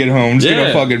wait till I get home. Just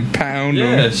gonna fucking pound.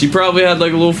 Yeah, she probably had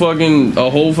like a whole fucking.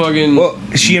 Well,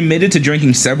 she admitted to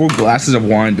drinking several glasses of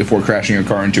wine before crashing her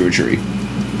car into a tree.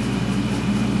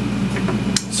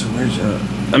 So where's that?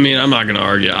 I mean, I'm not gonna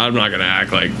argue. I'm not gonna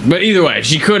act like. But either way,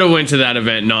 she could have went to that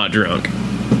event not drunk.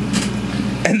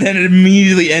 And then it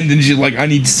immediately ended. And she's like, "I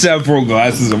need several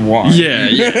glasses of wine." Yeah.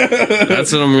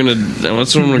 That's what I'm gonna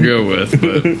go with.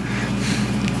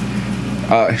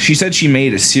 But she said she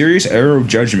made a serious error of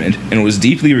judgment and was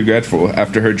deeply regretful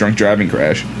after her drunk driving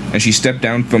crash, and she stepped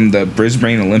down from the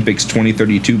Brisbane Olympics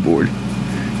 2032 board.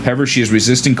 However, she is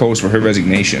resisting calls for her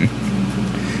resignation.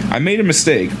 I made a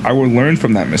mistake. I will learn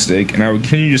from that mistake, and I will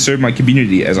continue to serve my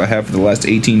community as I have for the last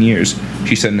 18 years,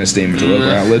 she said in a statement to local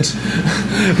outlets.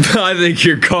 I think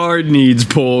your card needs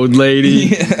pulled,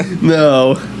 lady. Yeah.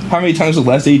 No. How many times in the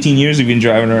last 18 years have you been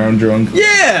driving around drunk?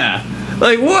 Yeah.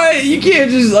 Like, what? You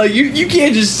can't just, like, you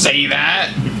can't just say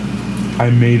that. I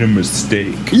made a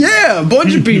mistake. Yeah, a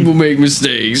bunch of people make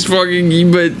mistakes.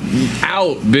 Fucking, but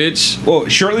out, bitch. Well,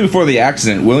 shortly before the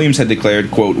accident, Williams had declared,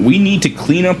 quote, "We need to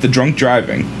clean up the drunk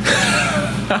driving."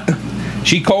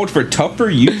 She called for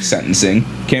tougher youth sentencing,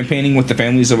 campaigning with the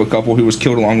families of a couple who was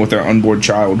killed along with their unborn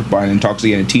child by an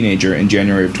intoxicated teenager in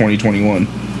January of 2021.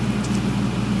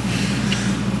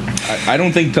 I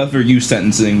don't think tougher youth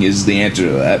sentencing is the answer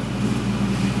to that.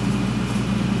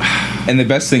 And the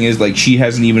best thing is, like, she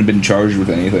hasn't even been charged with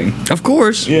anything. Of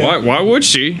course. Yeah. Why would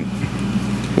she?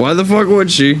 Why the fuck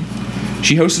would she?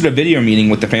 She hosted a video meeting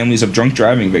with the families of drunk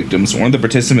driving victims. One of the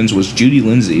participants was Judy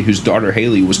Lindsay, whose daughter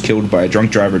Haley was killed by a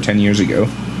drunk driver 10 years ago.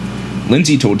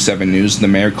 Lindsay told 7 News the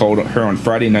mayor called her on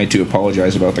Friday night to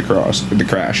apologize about the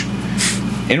crash.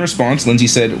 In response, Lindsay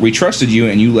said, "We trusted you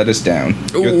and you let us down.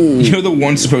 You're the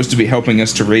one supposed to be helping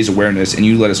us to raise awareness and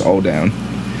you let us all down."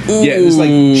 Ooh. Yeah, it was like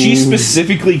she's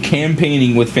specifically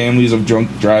campaigning with families of drunk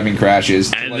driving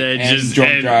crashes and like, then just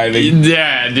drunk driving.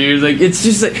 Yeah, dude, like it's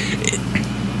just like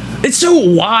it's so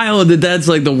wild that that's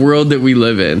like the world that we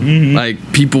live in. Mm-hmm.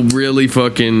 Like people really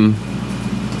fucking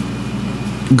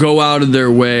go out of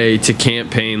their way to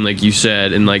campaign, like you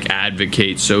said, and like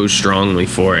advocate so strongly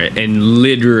for it, and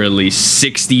literally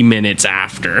 60 minutes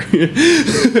after,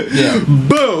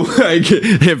 boom, like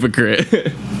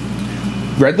hypocrite.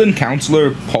 Redland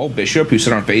counselor Paul Bishop, who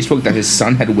said on Facebook that his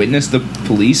son had witnessed the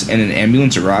police and an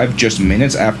ambulance arrive just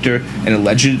minutes after an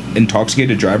alleged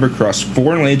intoxicated driver crossed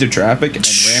 4 lanes of traffic and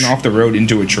ran off the road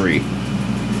into a tree.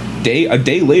 A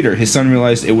day later, his son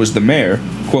realized it was the mayor,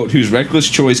 quote, "whose reckless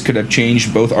choice could have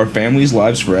changed both our families'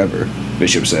 lives forever,"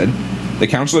 Bishop said. The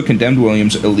counselor condemned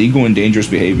Williams' illegal and dangerous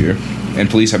behavior, and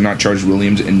police have not charged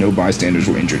Williams, and no bystanders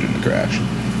were injured in the crash.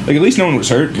 Like, at least no one was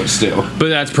hurt, but still. But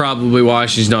that's probably why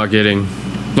she's not getting...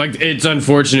 Like, it's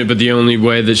unfortunate, but the only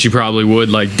way that she probably would,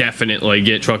 like, definitely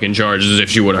get fucking charged is if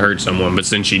she would have hurt someone. But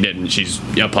since she didn't, she's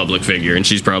a public figure, and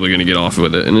she's probably going to get off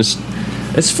with it. And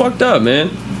it's fucked up, man.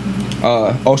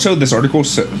 Also, this article,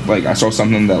 like, I saw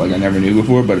something that, like, I never knew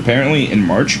before, but apparently in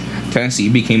March, Tennessee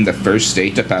became the first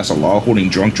state to pass a law holding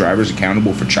drunk drivers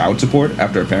accountable for child support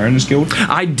after a parent is killed.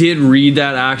 I did read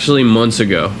that, actually, months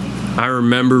ago. I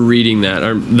remember reading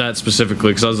that specifically,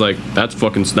 because I was like, that's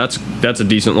a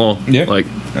decent law. Yeah. Like,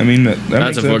 I mean,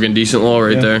 that's a fucking decent law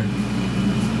right there.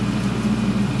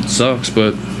 Sucks,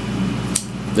 but,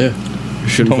 yeah. You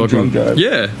shouldn't fucking...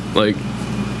 Yeah, like...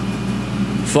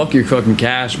 Fuck your fucking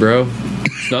cash, bro.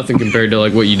 It's nothing compared to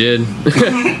like what you did.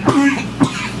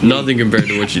 Nothing compared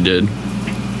to what you did.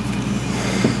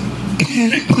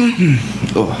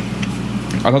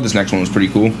 I thought this next one was pretty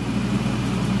cool.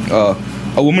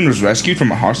 A woman was rescued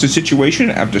from a hostage situation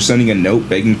after sending a note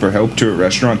begging for help to a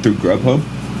restaurant through Grubhub.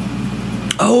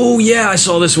 Oh yeah, I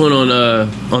saw this one on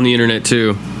the internet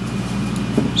too.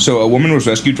 So a woman was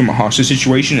rescued from a hostage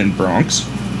situation in Bronx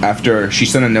after she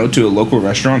sent a note to a local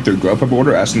restaurant through Grubhub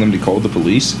order asking them to call the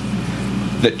police.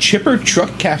 The Chipper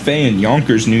Truck Cafe in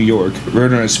Yonkers, New York,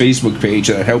 wrote on its Facebook page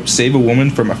that it helped save a woman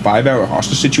from a 5-hour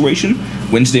hostage situation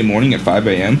Wednesday morning at 5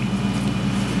 a.m.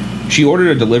 She ordered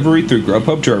a delivery through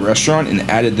Grubhub to a restaurant and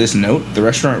added this note. The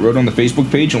restaurant wrote on the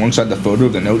Facebook page alongside the photo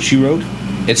of the note she wrote.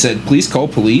 It said, "Please call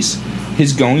police.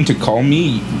 He's going to call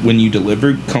me when you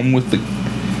deliver. Come with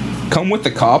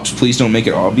the cops. Please don't make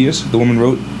it obvious," the woman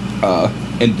wrote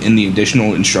in the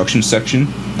additional instructions section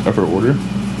of her order.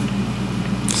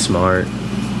 Smart.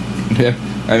 Yeah,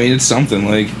 I mean, it's something.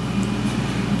 Like,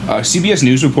 CBS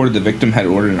News reported the victim had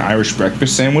ordered an Irish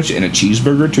breakfast sandwich and a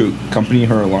cheeseburger to accompany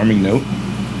her alarming note.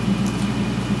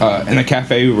 And the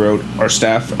cafe wrote, "Our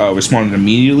staff responded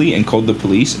immediately and called the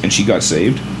police, and she got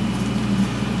saved."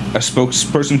 A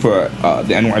spokesperson for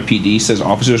the NYPD says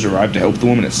officers arrived to help the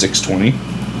woman at 6:20.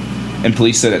 And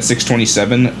police said at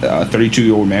 6:27, a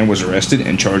 32-year-old man was arrested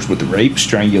and charged with rape,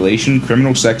 strangulation,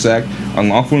 criminal sex act,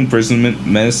 unlawful imprisonment,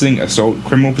 menacing, assault,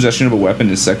 criminal possession of a weapon,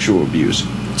 and sexual abuse.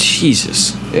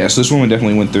 Jesus. Yeah, so this woman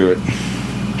definitely went through it.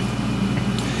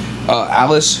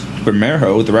 Alice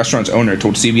Bermejo, the restaurant's owner,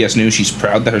 told CBS News she's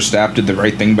proud that her staff did the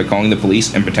right thing by calling the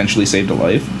police and potentially saved a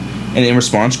life. And in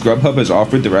response, Grubhub has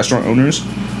offered the restaurant owners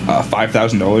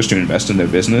 $5,000 to invest in their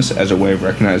business as a way of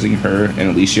recognizing her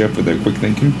and Alicia for their quick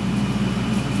thinking.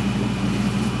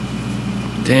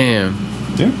 Damn.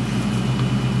 Yeah.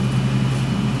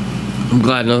 I'm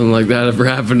glad nothing like that ever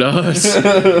happened to us.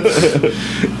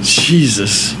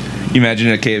 Jesus. You imagine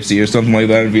at KFC or something like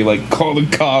that, it'd be like, "Call the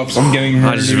cops, I'm getting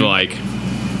murdered." I just feel like...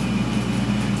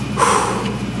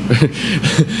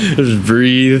 just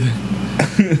breathe.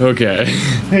 Okay.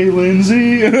 Hey,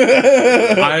 Lindsay.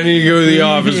 I need to go to the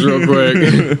office real quick.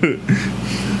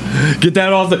 Get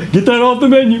that off the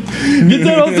menu. Get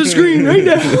that off the screen right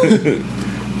now.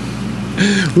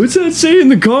 What's that say in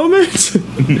the comments?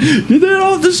 Get that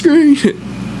off the screen.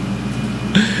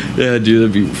 Yeah, dude,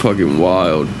 that'd be fucking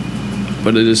wild.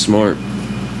 But it is smart.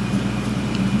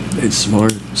 It's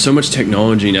smart. So much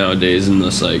technology nowadays in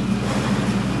this, like...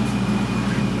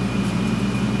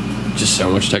 Just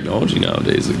so much technology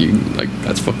nowadays. Like,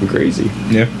 that's fucking crazy.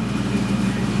 Yeah.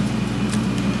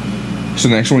 So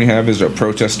the next one we have is a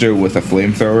protester with a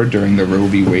flamethrower during the Roe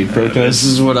v. Wade protest. This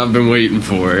is what I've been waiting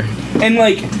for. And,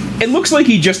 like, it looks like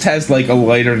he just has, like, a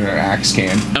lighter and an axe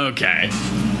can. Okay.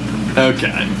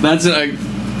 That's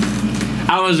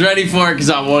I was ready for it because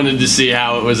I wanted to see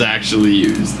how it was actually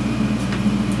used.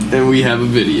 And we have a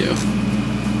video.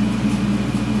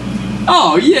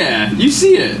 Oh, yeah. You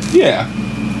see it. Yeah.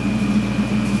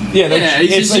 Yeah,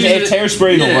 it's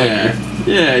hairspray and a lighter.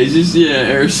 Yeah, he's just,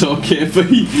 aerosol can, but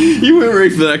he went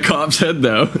right for that cop's head,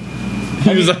 though.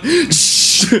 He was like,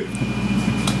 shh.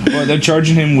 Well, they're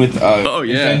charging him with,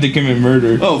 intent to commit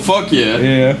murder. Oh, fuck yeah.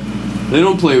 Yeah. They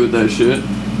don't play with that shit.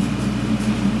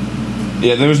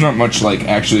 Yeah, there was not much, like,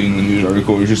 actually in the news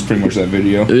article. It was just pretty much that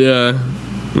video. Yeah.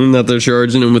 That they're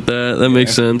charging him with that. That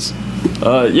makes sense.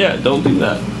 Yeah, don't do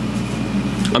that.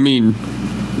 I mean,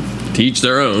 to each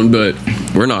their own, but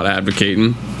we're not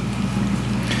advocating.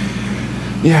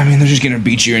 Yeah, I mean, they're just gonna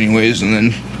beat you anyways and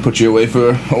then put you away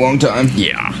for a long time.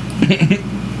 Yeah.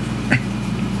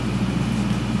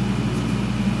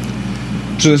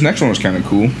 So this next one was kind of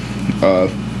cool.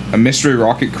 A mystery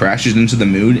rocket crashes into the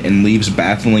moon and leaves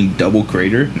baffling double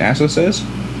crater, NASA says.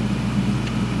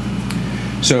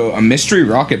 So a mystery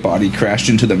rocket body crashed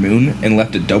into the moon and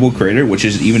left a double crater, which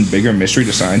is an even bigger mystery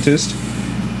to scientists.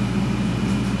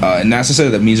 And NASA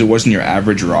said that means it wasn't your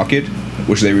average rocket,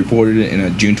 which they reported in a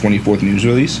June 24th news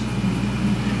release.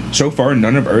 So far,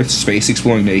 none of Earth's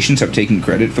space-exploring nations have taken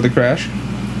credit for the crash.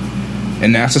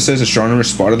 And NASA says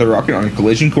astronomers spotted the rocket on a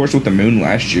collision course with the moon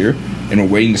last year and were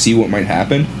waiting to see what might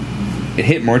happen. It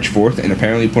hit March 4th and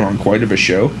apparently put on quite of a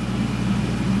show.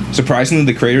 Surprisingly,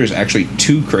 the crater is actually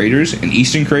two craters, an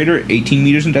eastern crater 18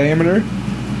 meters in diameter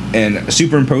and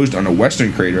superimposed on a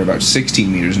western crater about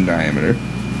 16 meters in diameter.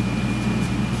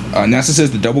 NASA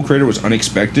says the double crater was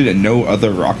unexpected and no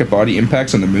other rocket body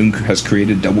impacts on the moon has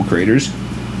created double craters.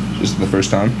 This is the first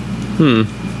time.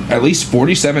 At least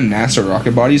 47 NASA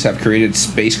rocket bodies have created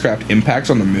spacecraft impacts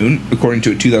on the moon, according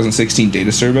to a 2016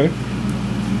 data survey.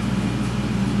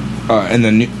 And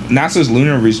the NASA's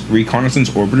Lunar Reconnaissance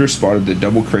Orbiter spotted the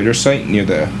double crater site near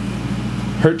the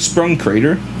Hertzsprung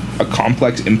crater, a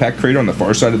complex impact crater on the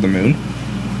far side of the moon.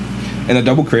 And the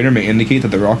double crater may indicate that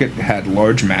the rocket had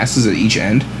large masses at each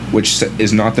end, which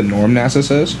is not the norm, NASA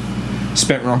says.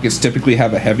 Spent rockets typically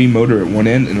have a heavy motor at one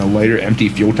end and a lighter empty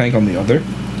fuel tank on the other.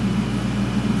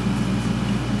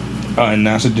 And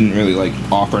NASA didn't really, like,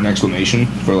 offer an explanation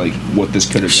for, like, what this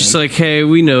could have been. Just like, hey,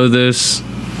 we know this.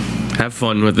 Have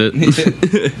fun with it.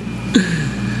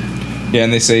 Yeah,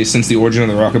 and they say since the origin of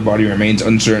the rocket body remains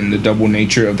uncertain, the double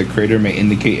nature of the crater may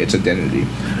indicate its identity.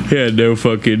 Yeah,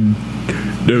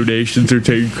 no nations are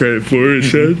taking credit for it,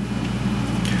 said.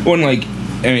 Well, and, like,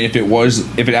 I mean, if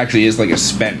it actually is, like, a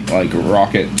spent, like,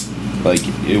 rocket, like,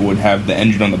 it would have the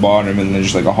engine on the bottom and then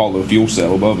just, like, a hollow fuel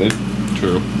cell above it.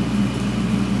 True.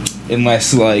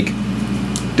 Unless, like,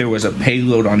 there was a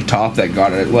payload on top that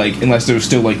got it, like, unless there was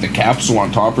still, like, the capsule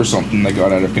on top or something that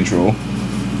got out of control.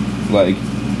 Like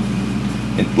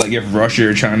if Russia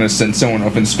or China sent someone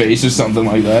up in space or something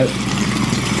like that.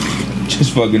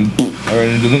 Just fucking right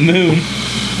into the moon.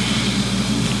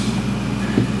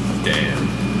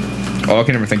 Damn. All I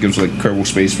can ever think of is, like, Kerbal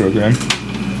Space Program.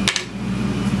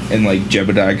 And, like,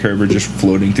 Jebediah Kerber just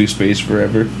floating through space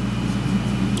forever.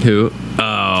 Who?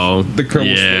 Oh. The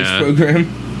Kerbal Space Program.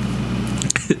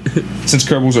 Since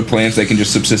Kerbals are plants, they can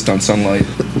just subsist on sunlight.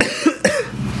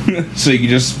 So you can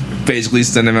just basically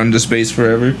send them out into space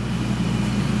forever.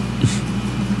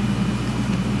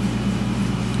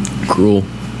 Cruel.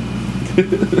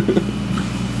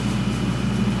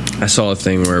 I saw a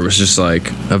thing where it was just like,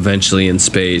 eventually in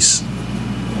space,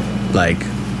 like,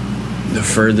 the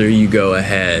further you go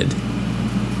ahead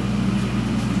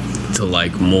to,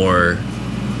 like, more,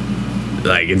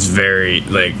 like, it's very,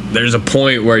 like, there's a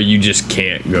point where you just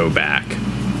can't go back.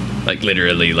 Like,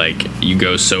 literally, like, you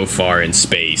go so far in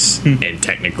space and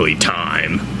technically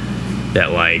time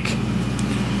that, like,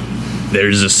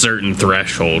 there's a certain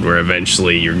threshold where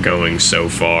eventually you're going so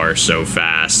far, so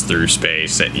fast through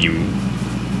space that you,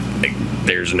 like,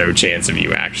 there's no chance of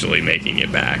you actually making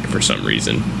it back for some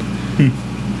reason.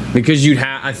 Because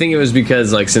I think it was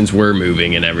because, like, since we're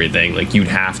moving and everything, like, you'd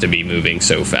have to be moving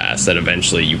so fast that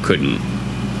eventually you couldn't.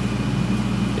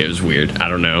 It was weird. I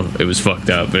don't know. It was fucked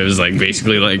up. It was, like,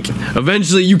 basically, like,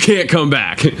 eventually you can't come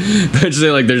back. Eventually,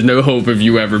 like, there's no hope of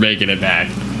you ever making it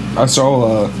back. I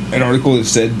saw an article that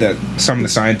said that some of the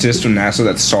scientists from NASA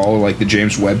that saw, like, the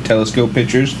James Webb Telescope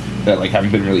pictures that, like,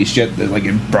 haven't been released yet, that, like,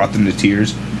 it brought them to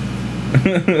tears.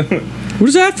 What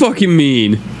does that fucking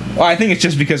mean? Well, I think it's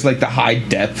just because, like, the high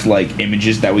depth, like,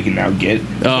 images that we can now get.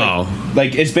 Oh.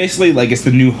 Like, it's basically, like, it's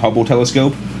the new Hubble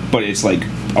telescope. but it's like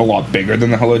a lot bigger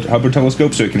than the Hubble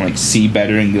telescope, so it can like see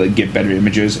better and like get better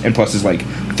images, and plus it's like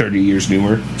 30 years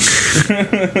newer.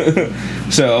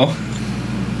 So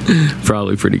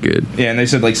probably pretty good. Yeah, and they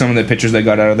said like some of the pictures they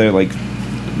got out of there like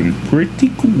pretty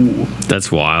cool.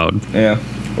 That's wild. Yeah,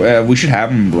 we should have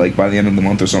them like by the end of the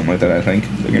month or something like that. I think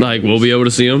like we'll be able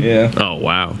to see them. Yeah. Oh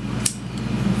wow.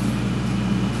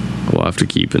 We'll have to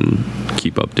keep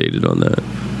updated on that.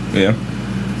 Yeah.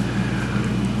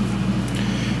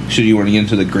 So you want to get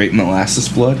into the Great Molasses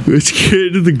Flood? Let's get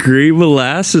into the Great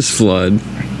Molasses Flood.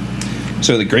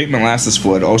 So the Great Molasses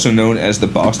Flood, also known as the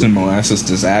Boston Molasses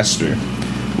Disaster,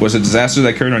 was a disaster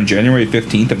that occurred on January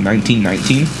 15th of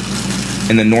 1919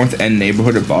 in the North End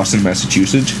neighborhood of Boston,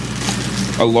 Massachusetts.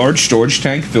 A large storage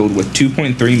tank filled with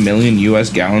 2.3 million U.S.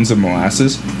 gallons of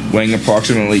molasses, weighing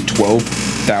approximately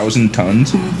 12,000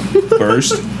 tons,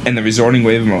 burst, and the resulting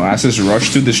wave of molasses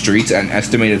rushed through the streets at an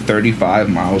estimated 35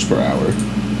 miles per hour,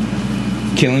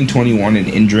 killing 21 and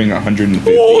injuring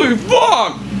 150. Holy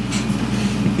fuck!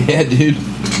 Yeah, dude.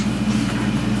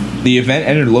 The event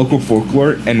entered local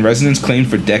folklore, and residents claimed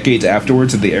for decades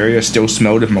afterwards that the area still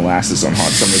smelled of molasses on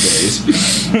hot summer days.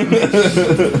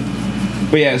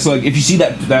 But yeah, so like if you see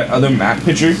that other map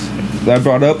picture that I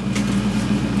brought up,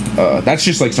 that's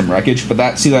just like some wreckage.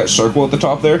 But see that circle at the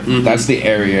top there? Mm-hmm. That's the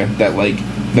area that like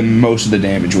the most of the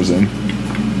damage was in.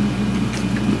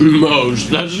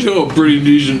 That's still a pretty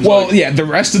decent. Well, yeah, the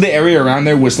rest of the area around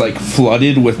there was like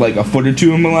flooded with like a foot or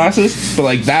two of molasses, but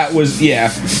like that was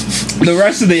the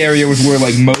rest of the area was where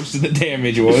like most of the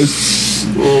damage was.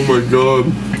 Oh my god!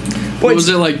 What was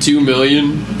it, like 2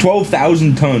 million?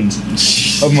 12,000 tons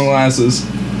of molasses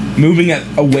moving at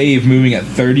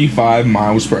 35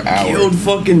 miles per hour. Killed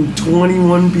fucking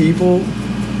 21 people,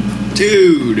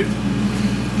 dude.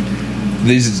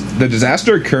 The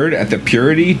disaster occurred at the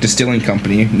Purity Distilling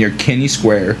Company near Kinney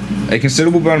Square. A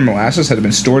considerable amount of molasses had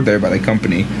been stored there by the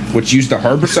company, which used the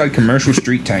Harborside commercial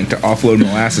street tank to offload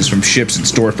molasses from ships and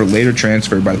store for later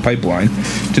transfer by the pipeline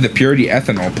to the Purity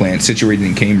ethanol plant situated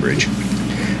in Cambridge.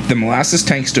 The molasses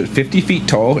tank stood 50 feet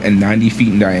tall and 90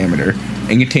 feet in diameter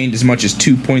and contained as much as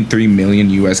 2.3 million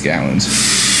U.S. gallons.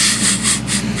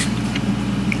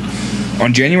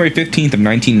 On January 15th of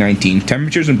 1919,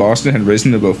 temperatures in Boston had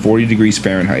risen to about 40 degrees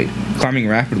Fahrenheit, climbing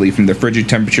rapidly from the frigid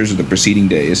temperatures of the preceding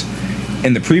days.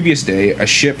 In the previous day, a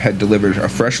ship had delivered a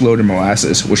fresh load of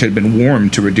molasses, which had been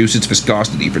warmed to reduce its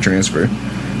viscosity for transfer.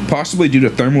 Possibly due to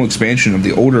thermal expansion of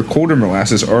the older, colder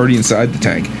molasses already inside the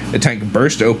tank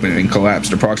burst open and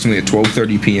collapsed approximately at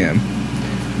 12:30 p.m.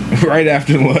 right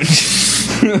after lunch.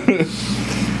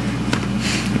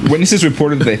 Witnesses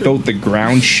reported that they felt the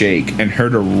ground shake and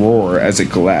heard a roar as it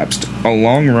collapsed, a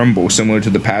long rumble similar to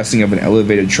the passing of an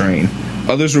elevated train.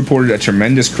 Others reported a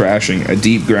tremendous crashing, a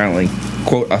deep growling,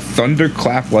 quote, a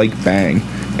thunderclap-like bang,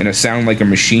 and a sound like a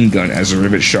machine gun as a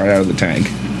rivet shot out of the tank.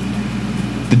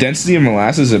 The density of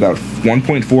molasses is about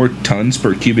 1.4 tons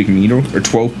per cubic meter, or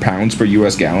 12 pounds per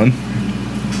U.S. gallon.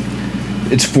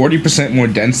 It's 40% more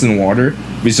dense than water,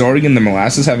 resulting in the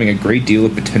molasses having a great deal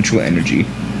of potential energy.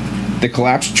 The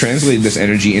collapse translated this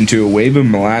energy into a wave of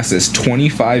molasses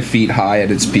 25 feet high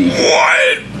at its peak.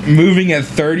 What? Moving at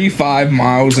 35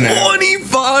 miles an hour.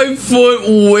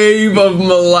 25-foot wave of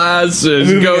molasses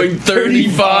moving going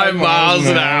 35 miles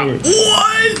an hour.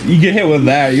 What? You get hit with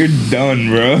that, you're done,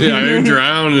 bro. Yeah, you're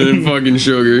drowning in fucking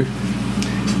sugar.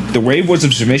 The wave was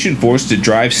of sufficient force to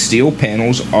drive steel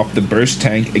panels off the burst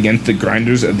tank against the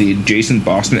grinders of the adjacent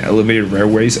Boston Elevated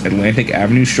Railway's Atlantic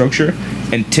Avenue structure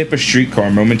and tip a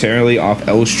streetcar momentarily off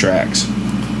L's tracks.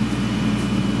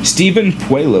 Stephen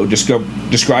Puello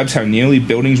describes how nearly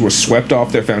buildings were swept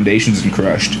off their foundations and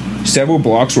crushed. Several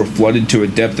blocks were flooded to a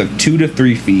depth of 2 to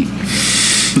 3 feet.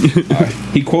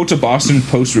 He quotes a Boston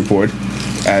Post report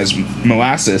as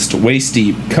molasses, waist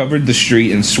deep, covered the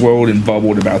street and swirled and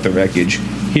bubbled about the wreckage.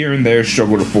 Here and there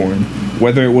struggled to form.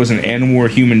 Whether it was an animal or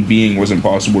human being was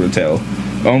impossible to tell.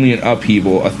 Only an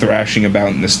upheaval, a thrashing about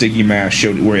in the sticky mass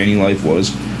showed where any life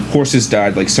was. Horses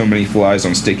died like so many flies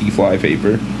on sticky fly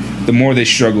paper. The more they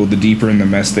struggled, the deeper in the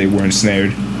mess they were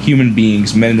ensnared. Human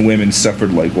beings, men and women,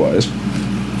 suffered likewise.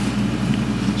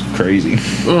 It's crazy.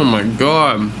 Oh my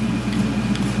god.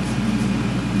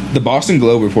 The Boston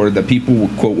Globe reported that people,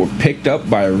 quote, were picked up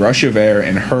by a rush of air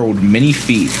and hurled many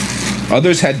feet.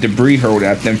 Others had debris hurled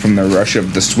at them from the rush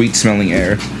of the sweet-smelling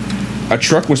air. A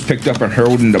truck was picked up and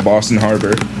hurled into Boston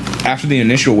Harbor. After the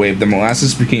initial wave, the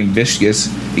molasses became viscous,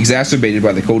 exacerbated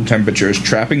by the cold temperatures,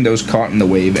 trapping those caught in the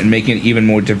wave and making it even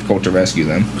more difficult to rescue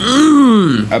them.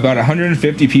 About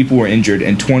 150 people were injured,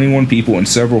 and 21 people and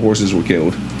several horses were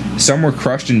killed. Some were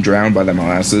crushed and drowned by the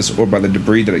molasses or by the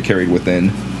debris that it carried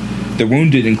within. The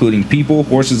wounded, including people,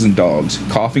 horses, and dogs.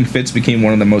 Coughing fits became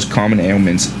one of the most common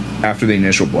ailments after the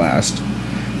initial blast.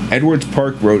 Edwards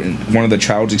Park wrote in one of the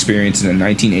child's experience in a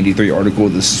 1983 article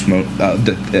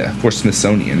for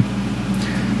Smithsonian.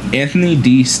 Anthony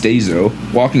D. Stazo,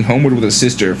 walking homeward with his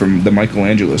sister from the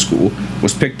Michelangelo School,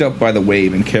 was picked up by the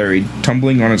wave and carried,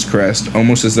 tumbling on its crest,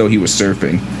 almost as though he was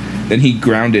surfing. Then he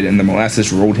grounded and the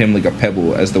molasses rolled him like a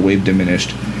pebble as the wave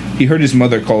diminished. He heard his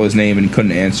mother call his name and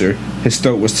couldn't answer. His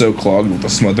throat was so clogged with the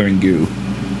smothering goo.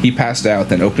 He passed out,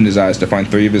 then opened his eyes to find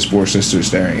 3 of his 4 sisters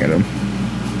staring at him.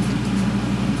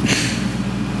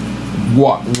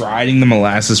 What? Riding the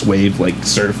molasses wave like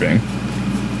surfing.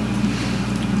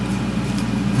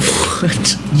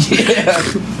 What? Yeah.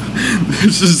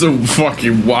 This is the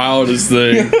fucking wildest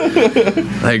thing.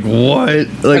 Like, what?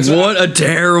 Like, what a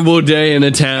terrible day in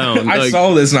a town. I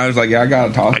saw this and I was like, yeah, I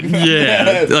gotta talk about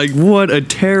yeah. that. Like, what a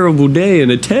terrible day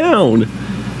in a town.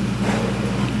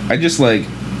 I just like...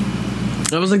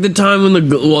 That was like the time when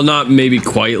well, not maybe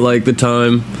quite like the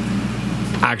time.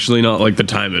 Actually, not like the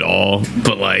time at all,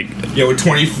 but like... Yeah, with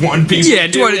 21 people. Yeah,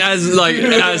 20,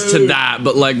 as to that,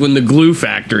 but like when the glue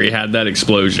factory had that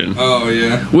explosion. Oh,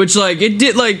 yeah. Which, like, it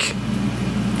did, like...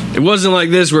 It wasn't like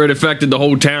this where it affected the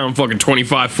whole town, fucking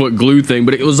 25-foot glue thing,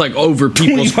 but it was like over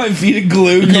people's... 25 feet of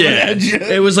glue coming at you.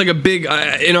 It was like a big...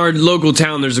 in our local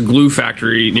town, there's a glue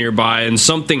factory nearby, and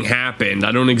something happened.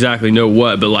 I don't exactly know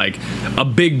what, but like a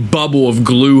big bubble of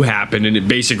glue happened, and it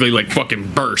basically like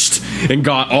fucking burst and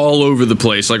got all over the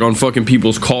place, like on fucking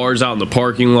people's cars out in the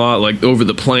parking lot, like over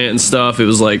the plant and stuff. It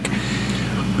was like...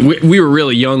 We were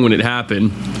really young when it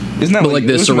happened. Isn't that like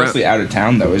this? Mostly out of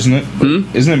town, though, isn't it?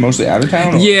 Isn't it mostly out of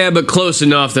town? Or? Yeah, but close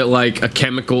enough that like a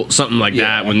chemical, something like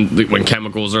that, when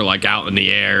chemicals are like out in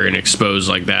the air and exposed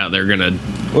like that, they're gonna.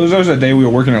 Well, there was that day we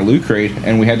were working at Loot Crate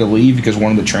and we had to leave because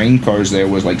one of the train cars there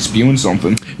was like spewing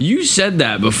something. You said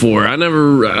that before. I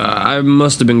never. I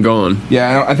must have been gone.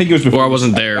 Yeah, I think it was before. Or I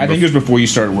wasn't there. I think it was before you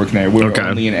started working there. We were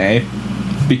only in A.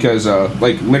 Because,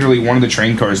 like, literally one of the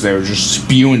train cars there was just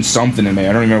spewing something in there.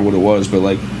 I don't remember what it was, but,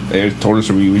 like, they told us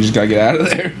we just gotta get out of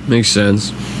there. Makes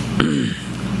sense.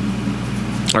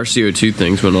 Our CO2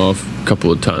 things went off a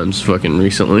couple of times fucking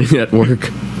recently at work.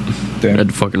 Damn. I had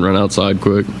to fucking run outside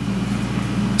quick.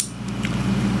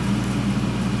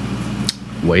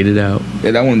 Wait it out.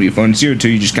 Yeah, that wouldn't be fun. CO2,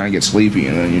 you just kind of get sleepy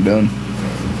and then you're done.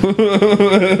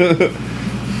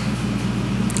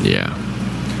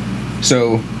 Yeah.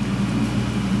 So...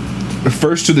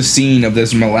 First to the scene of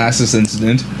this molasses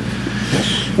incident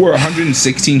were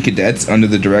 116 cadets under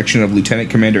the direction of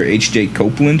Lieutenant Commander H.J.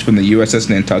 Copeland from the USS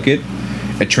Nantucket,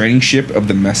 a training ship of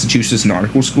the Massachusetts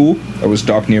Nautical School that was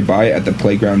docked nearby at the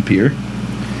playground pier.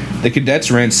 The cadets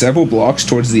ran several blocks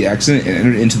towards the accident and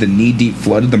entered into the knee-deep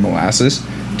flood of the molasses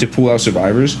to pull out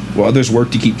survivors, while others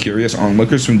worked to keep curious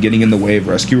onlookers from getting in the way of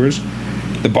rescuers.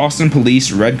 The Boston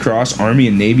Police, Red Cross, Army,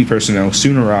 and Navy personnel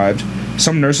soon arrived.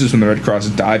 Some nurses from the Red Cross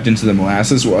dived into the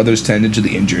molasses while others tended to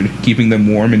the injured, keeping them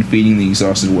warm and feeding the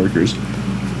exhausted workers.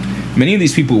 Many of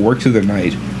these people worked through the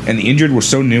night, and the injured were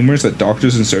so numerous that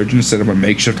doctors and surgeons set up a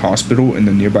makeshift hospital in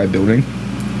the nearby building.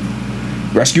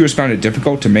 Rescuers found it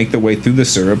difficult to make their way through the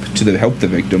syrup to help the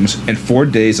victims, and 4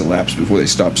 days elapsed before they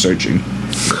stopped searching.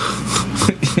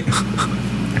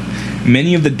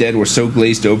 Many of the dead were so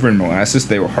glazed over in molasses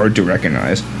they were hard to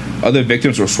recognize. Other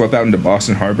victims were swept out into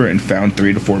Boston Harbor and found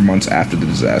 3 to 4 months after the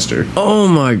disaster. Oh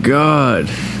my god.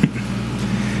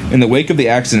 In the wake of the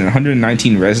accident,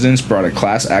 119 residents brought a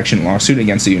class action lawsuit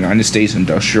against the United States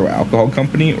Industrial Alcohol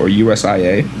Company, or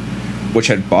USIA, which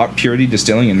had bought Purity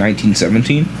Distilling in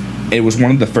 1917. It was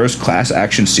one of the first class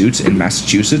action suits in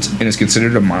Massachusetts and is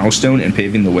considered a milestone in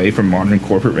paving the way for modern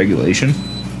corporate regulation.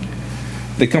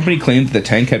 The company claimed that the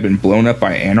tank had been blown up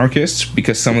by anarchists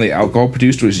because some of the alcohol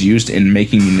produced was used in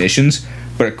making munitions,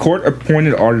 but a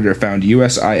court-appointed auditor found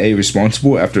USIA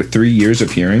responsible after 3 years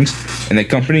of hearings, and the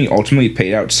company ultimately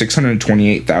paid out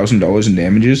 $628,000 in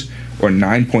damages, or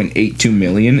 $9.82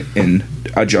 million in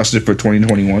adjusted for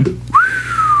 2021.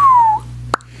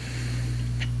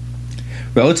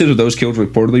 Relatives of those killed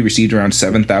reportedly received around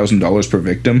 $7,000 per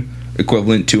victim,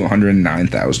 equivalent to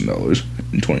 $109,000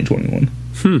 in 2021.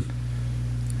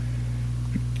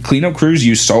 Cleanup crews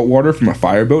used salt water from a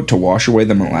fireboat to wash away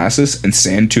the molasses and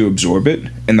sand to absorb it,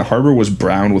 and the harbor was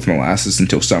brown with molasses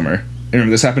until summer. And remember,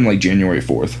 this happened like January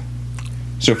 4th.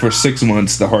 So for 6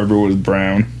 months, the harbor was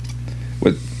brown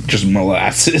with just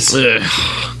molasses.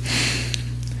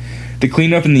 The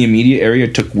cleanup in the immediate area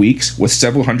took weeks, with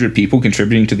several hundred people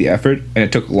contributing to the effort, and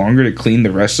it took longer to clean the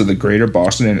rest of the greater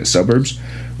Boston and its suburbs.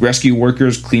 Rescue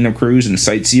workers, cleanup crews, and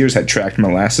sightseers had tracked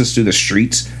molasses through the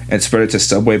streets and spread it to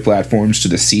subway platforms, to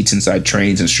the seats inside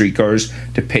trains and streetcars,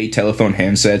 to pay telephone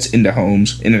handsets, into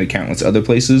homes, and into countless other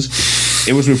places.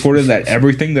 It was reported that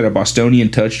everything that a Bostonian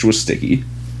touched was sticky.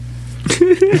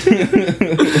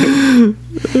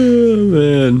 Oh,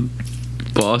 man.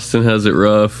 Boston has it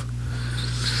rough.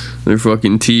 Their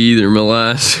fucking tea, their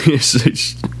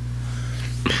molasses.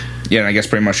 Yeah, and I guess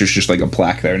pretty much there's just like a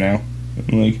plaque there now.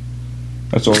 Like,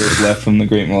 that's all that's left from the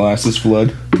Great Molasses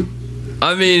Flood.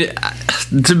 I mean,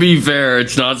 to be fair,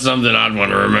 it's not something I'd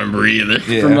want to remember either.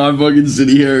 Yeah. For my fucking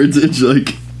city heritage,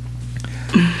 like,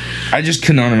 I just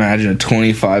cannot imagine a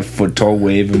 25-foot tall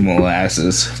wave of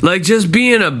molasses. like just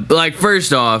being like,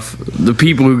 first off, the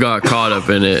people who got caught up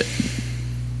in it,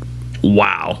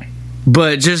 wow.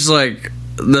 But just like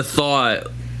the thought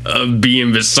of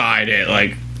being beside it,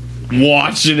 like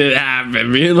watching it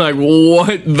happen, being like,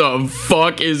 what the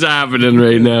fuck is happening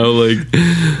right now? Like,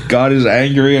 God is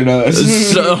angry at us.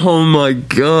 oh my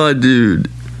god, dude.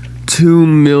 2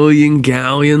 million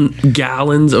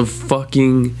gallons of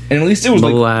fucking And at least it was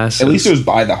molasses. Like, at least it was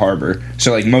by the harbor,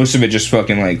 so like most of it just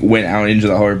fucking like went out into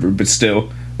the harbor, but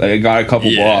still, like, I got a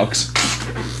couple blocks.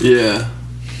 Yeah.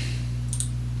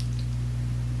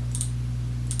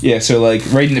 Yeah, so like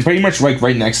pretty much like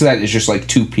right next to that is just like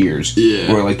 2 piers.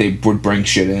 Yeah. Where like they would bring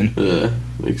shit in. Yeah,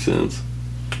 makes sense.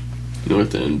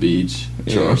 North End Beach,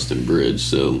 Yeah. Charleston Bridge,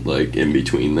 so like in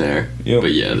between there. Yep.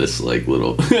 But yeah, this like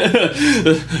little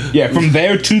Yeah, from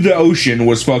there to the ocean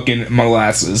was fucking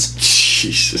molasses.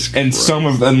 Jesus And Christ. some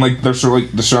of them, like the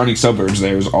surrounding suburbs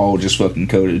there was all just fucking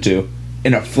coated too.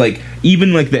 In a, like,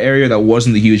 even like the area that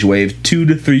wasn't the huge wave, 2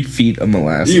 to 3 feet of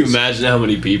molasses. Can you imagine how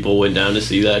many people went down to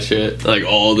see that shit? Like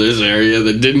all this area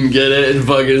that didn't get it and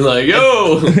fucking like,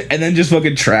 yo! And then just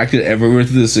fucking tracked it everywhere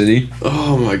through the city.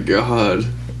 Oh my god.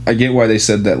 I get why they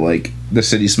said that, like, the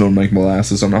city smelled like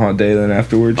molasses on a hot day then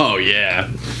afterwards. Oh yeah.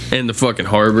 And the fucking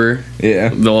harbor.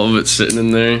 Yeah. All of it sitting in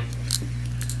there.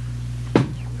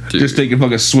 Dude. Just take a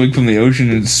fucking swig from the ocean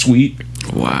and it's sweet.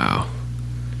 Wow.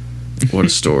 What a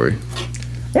story.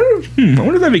 I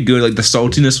wonder if that'd be good, like the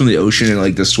saltiness from the ocean and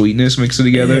like the sweetness mixed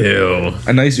together. Ew.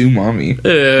 A nice umami.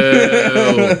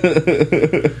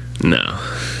 Ew.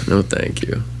 No, thank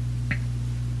you.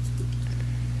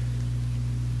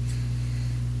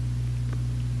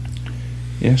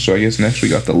 Yeah, so I guess next we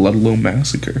got the Ludlow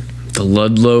Massacre. The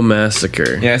Ludlow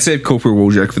Massacre. Yeah, I saved Corporal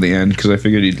Woljek for the end because I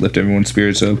figured he'd lift everyone's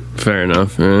spirits up. Fair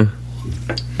enough. Yeah.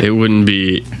 It wouldn't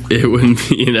be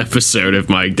an episode if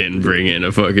Mike didn't bring in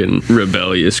a fucking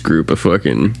rebellious group of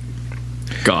fucking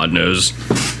God knows.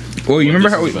 Well, you remember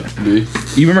how we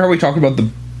talked about the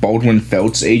Baldwin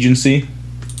Felts agency?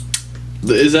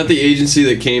 Is that the agency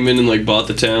that came in and like bought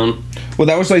the town? Well,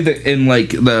 that was like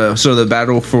the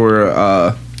battle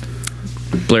for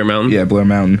Blair Mountain? Yeah, Blair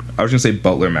Mountain. I was gonna say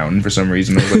Butler Mountain for some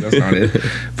reason. I was like, that's not it.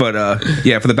 But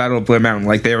yeah, for the Battle of Blair Mountain,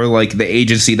 like they were like the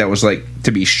agency that was like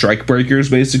to be strike breakers,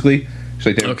 basically. So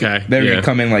like they were gonna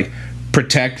come in, like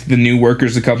protect the new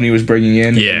workers the company was bringing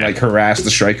in, and like harass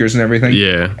the strikers and everything.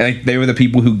 Yeah, and like they were the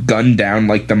people who gunned down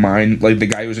like the mine, like the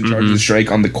guy who was in charge of the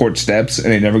strike on the court steps, and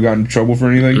they never got into trouble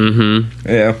for anything. Mm-hmm.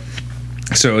 Yeah.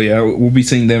 So yeah, we'll be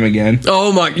seeing them again.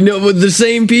 Oh my, no, with the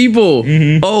same people.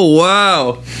 Mm-hmm. Oh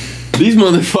wow. These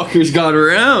motherfuckers got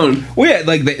around. Well, yeah,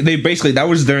 like they basically, that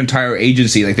was their entire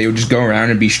agency. Like they would just go around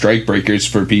and be strike breakers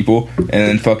for people, and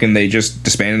then fucking they just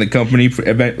disbanded the company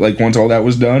like once all that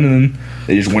was done, and then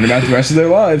they just went about the rest of their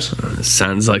lives.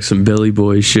 Sounds like some Billy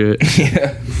Boy shit.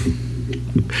 Yeah.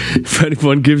 If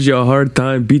anyone gives you a hard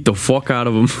time, beat the fuck out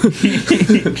of them.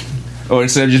 Oh,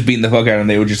 instead of just beating the fuck out of them,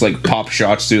 they would just like pop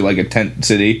shots through like a tent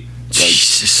city. Like,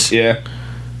 Jesus. Yeah.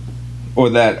 Or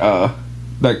that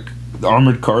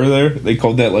armored car there, they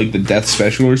called that like the death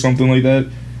special or something like that.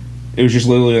 It was just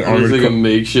literally an armored car. A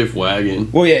makeshift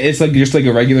wagon. Well, yeah, it's like just like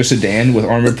a regular sedan with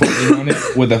armored plating on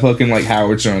it with a fucking like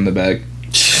howitzer on the back.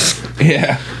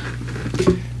 Yeah.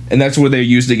 And that's what they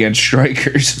used against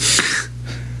strikers.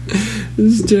 This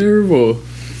is terrible.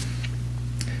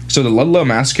 So the Ludlow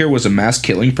Massacre was a mass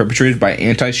killing perpetrated by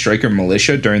anti-striker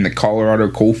militia during the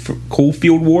Colorado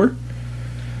Coalfield War.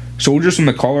 Soldiers from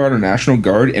the Colorado National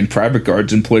Guard and private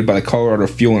guards employed by the Colorado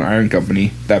Fuel and Iron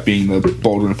Company, that being the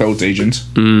Baldwin Felts agents,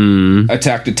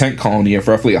 attacked a tent colony of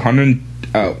roughly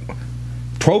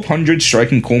 1,200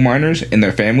 striking coal miners and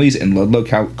their families in Ludlow,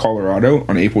 Colorado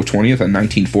on April 20th of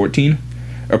 1914.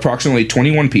 Approximately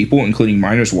 21 people, including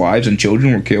miners' wives and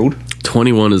children, were killed.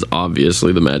 21 is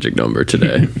obviously the magic number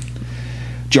today.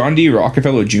 John D.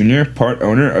 Rockefeller Jr., part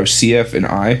owner of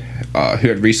CF&I, who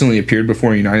had recently appeared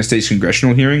before a United States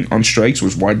congressional hearing on strikes,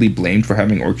 was widely blamed for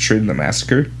having orchestrated the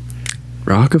massacre.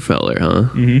 Rockefeller, huh?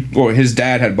 Mm-hmm. Well, his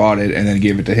dad had bought it and then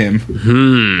gave it to him.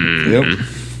 Yep.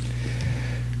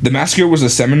 The massacre was a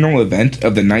seminal event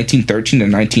of the 1913 to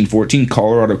 1914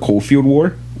 Colorado Coalfield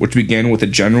War, which began with the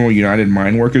General United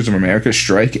Mine Workers of America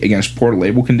strike against poor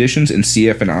labor conditions in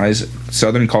CF&I's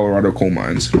southern Colorado coal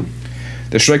mines.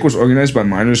 The strike was organized by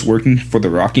miners working for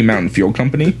the Rocky Mountain Fuel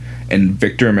Company and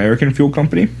Victor American Fuel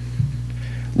Company.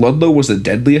 Ludlow was the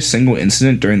deadliest single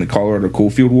incident during the Colorado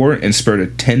Coalfield War and spurred a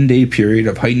 10-day period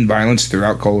of heightened violence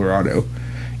throughout Colorado.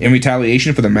 In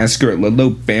retaliation for the massacre at Ludlow,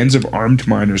 bands of armed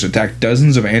miners attacked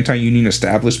dozens of anti-union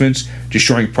establishments,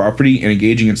 destroying property and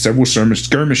engaging in several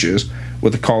skirmishes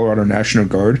with the Colorado National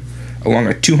Guard along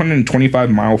a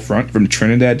 225-mile front from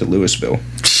Trinidad to Louisville.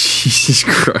 Jesus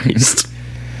Christ.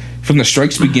 From the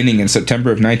strike's beginning in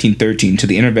September of 1913 to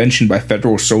the intervention by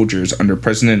federal soldiers under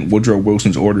President Woodrow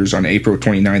Wilson's orders on April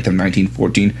 29th of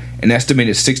 1914, an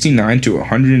estimated 69 to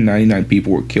 199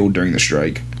 people were killed during the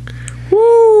strike.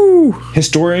 Woo!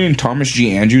 Historian Thomas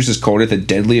G. Andrews has called it the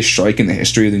deadliest strike in the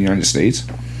history of the United States.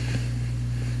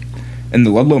 And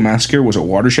the Ludlow Massacre was a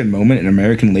watershed moment in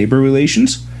American labor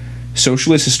relations.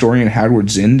 Socialist historian Howard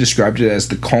Zinn described it as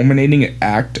the culminating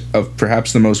act of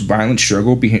perhaps the most violent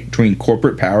struggle between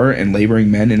corporate power and laboring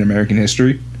men in American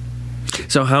history.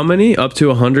 So how many? Up to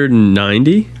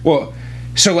 190? Well,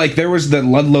 so like there was the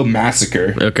Ludlow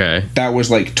Massacre. Okay. That was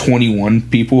like 21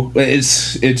 people.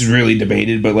 It's really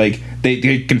debated, but like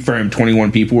they confirmed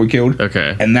 21 people were killed.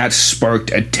 Okay. And that sparked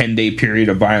a 10-day period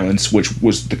of violence, which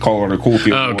was the Colorado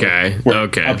Coalfield Okay. War, where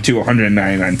Okay. up to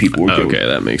 199 people were killed. Okay,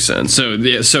 that makes sense. So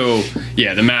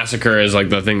the massacre is like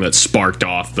the thing that sparked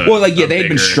off the. Well, like they had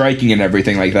been striking and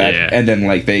everything like that, and then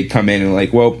like they come in and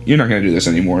like, well, you're not gonna do this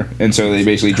anymore, and so they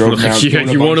basically drove them out.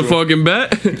 You want to fucking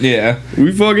bet? Yeah,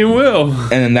 we fucking will. And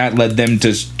then that led them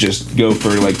to just go for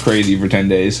like crazy for 10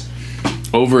 days.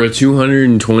 Over a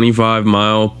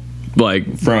 225-mile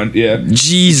like front, yeah.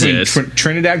 Jesus.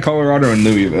 Trinidad, Colorado, and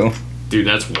Louisville. Dude,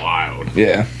 that's wild.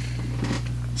 Yeah.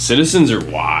 Citizens are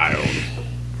wild.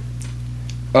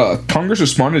 Congress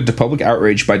responded to public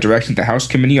outrage by directing the House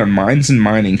Committee on Mines and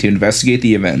Mining to investigate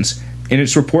the events. In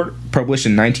its report, published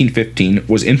in 1915,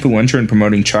 was influential in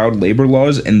promoting child labor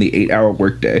laws and the 8-hour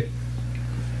workday.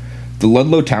 The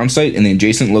Ludlow town site and the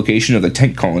adjacent location of the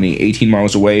tent colony 18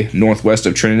 miles away northwest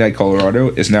of Trinidad, Colorado,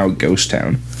 is now a ghost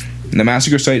town. And the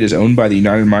massacre site is owned by the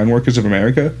United Mine Workers of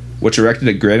America, which erected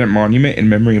a granite monument in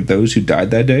memory of those who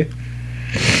died that day.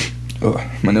 Oh,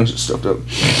 my nose is stuffed up.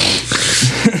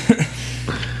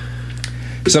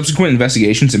 Subsequent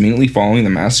investigations immediately following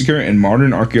the massacre and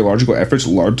modern archaeological efforts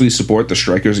largely support the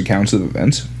strikers' accounts of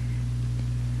events.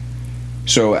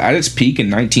 So, at its peak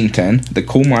in 1910, the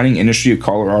coal mining industry of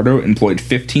Colorado employed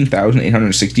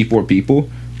 15,864 people,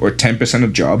 or 10%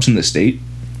 of jobs in the state.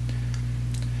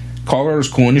 Colorado's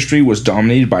coal industry was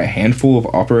dominated by a handful of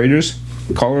operators.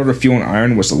 Colorado Fuel and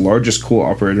Iron was the largest coal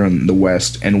operator in the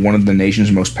West and one of the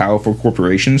nation's most powerful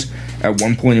corporations, at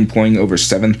one point employing over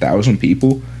 7,000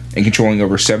 people and controlling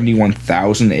over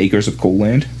 71,000 acres of coal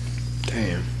land.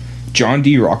 Damn. John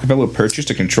D. Rockefeller purchased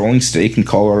a controlling stake in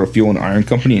Colorado Fuel and Iron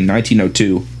Company in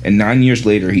 1902, and 9 years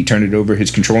later he turned it over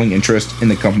his controlling interest in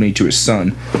the company to his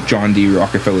son, John D.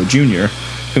 Rockefeller Jr.,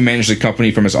 who managed the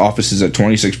company from his offices at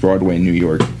 26 Broadway in New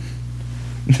York.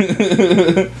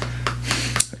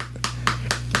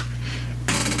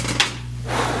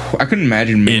 I couldn't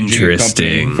imagine managing a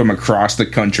company from across the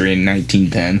country in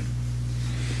 1910.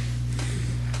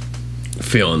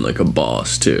 Feeling like a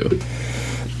boss, too.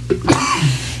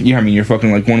 Yeah, I mean, you're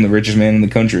fucking like one of the richest men in the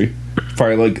country.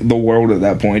 Probably like the world at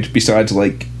that point, besides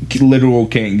like literal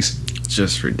kings. It's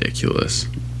just ridiculous.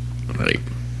 Like,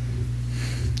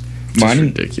 mining,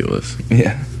 ridiculous.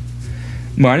 Yeah.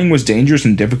 Mining was dangerous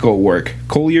and difficult work.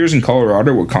 Colliers in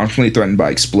Colorado were constantly threatened by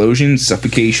explosions,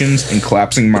 suffocations, and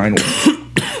collapsing mine work.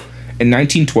 In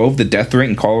 1912, the death rate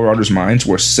in Colorado's mines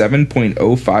was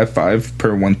 7.055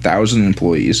 per 1,000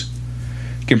 employees,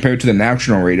 compared to the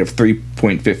national rate of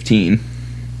 3.15.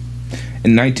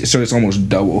 So it's almost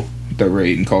double the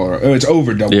rate in Colorado. Oh, it's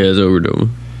over double. Yeah, it's over double.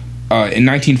 In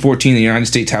 1914, the United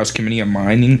States House Committee on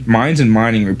Mines and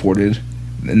Mining reported,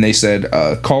 and they said,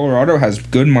 Colorado has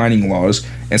good mining laws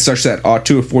and such that ought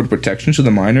to afford protection to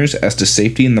the miners as to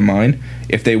safety in the mine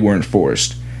if they weren't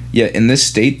forced. Yet in this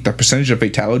state, the percentage of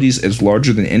fatalities is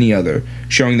larger than any other,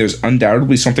 showing there's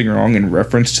undoubtedly something wrong in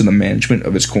reference to the management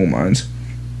of its coal mines.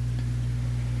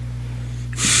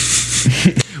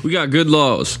 We got good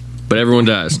laws, but everyone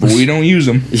dies. But we don't use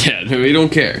them. Yeah, we don't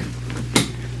care.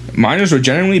 Miners were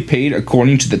generally paid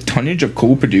according to the tonnage of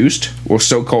coal produced, while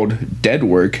so-called dead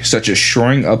work, such as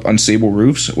shoring up unstable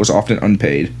roofs, was often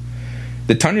unpaid.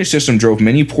 The tonnage system drove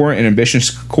many poor and ambitious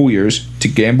colliers to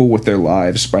gamble with their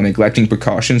lives by neglecting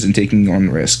precautions and taking on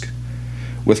risk,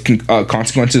 with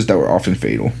consequences that were often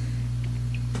fatal.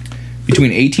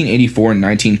 Between 1884 and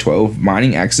 1912,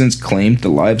 mining accidents claimed the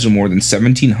lives of more than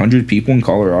 1,700 people in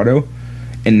Colorado.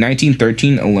 In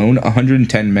 1913 alone,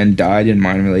 110 men died in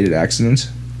mine-related accidents.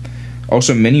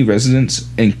 Also, many resided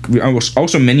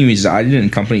in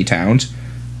company towns,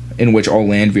 in which all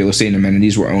land, real estate, and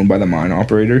amenities were owned by the mine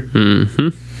operator. Mm-hmm.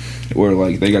 Where,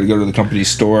 like, they got to go to the company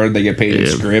store, they get paid in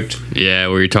script. Yeah,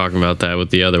 we were talking about that with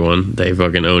the other one. They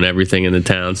fucking own everything in the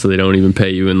town, so they don't even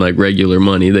pay you in, like, regular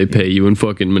money. They pay you in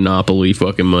fucking monopoly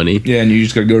fucking money. Yeah, and you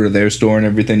just got to go to their store and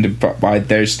everything to buy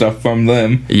their stuff from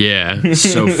them. Yeah,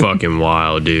 so fucking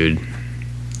wild, dude.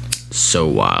 So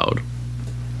wild.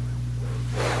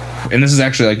 And this is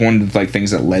actually, like, one of the, like,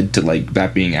 things that led to, like,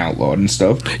 that being outlawed and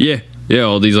stuff. Yeah. Yeah,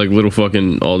 all these, like, little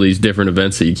fucking, all these different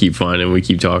events that you keep finding, we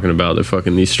keep talking about, that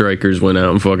fucking these strikers went out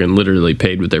and fucking literally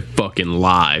paid with their fucking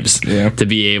lives to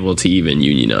be able to even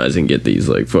unionize and get these,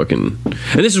 like, fucking...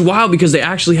 And this is wild because they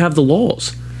actually have the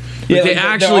laws. Yeah,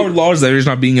 like, there are laws that are just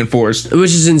not being enforced.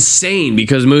 Which is insane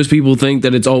because most people think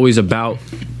that it's always about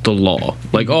the law.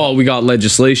 Like, oh, we got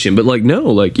legislation. But, like, no,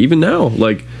 like, even now,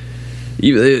 like...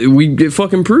 It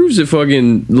fucking proves that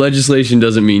fucking legislation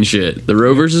doesn't mean shit. The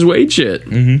Roe versus Wade shit.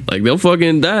 Mm-hmm. Like, they'll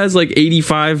fucking... That has, like,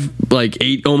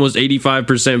 almost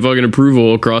 85% fucking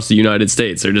approval across the United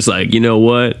States. They're just like, you know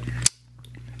what?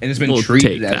 And it's been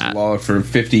treated as law for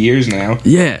 50 years now.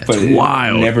 Yeah, it's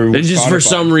wild. It just, for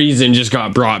some reason, just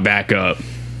got brought back up.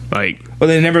 Like... Well,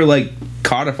 they never, like,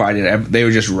 codified it. They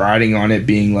were just riding on it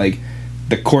being, like,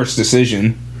 the court's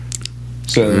decision.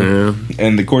 So... Yeah.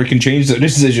 And the court can change their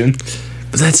decision.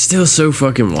 But that's still so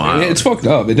fucking wild. It's fucked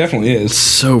up. It definitely is.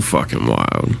 So fucking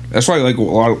wild. That's why, like, a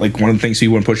lot of, like, one of the things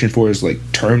people are pushing for is, like,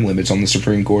 term limits on the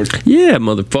Supreme Court. Yeah,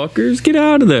 motherfuckers, get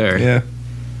out of there.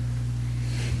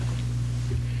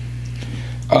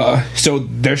 Yeah. So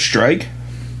their strike,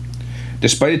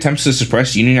 despite attempts to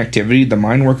suppress union activity, the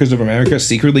Mine Workers of America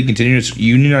secretly continued its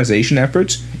unionization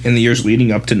efforts in the years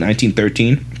leading up to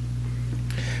 1913.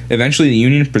 Eventually, the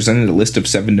union presented a list of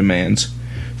 7 demands.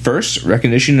 First,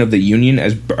 recognition of the union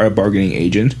as a bargaining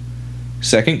agent.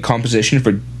 Second, compensation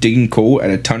for digging coal at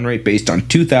a ton rate based on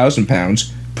 2,000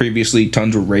 pounds. Previously,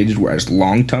 tons were rated as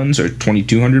long tons, or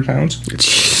 2,200 pounds.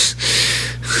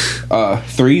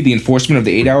 3, the enforcement of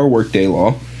the 8-hour workday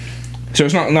law. So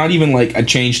it's not even like a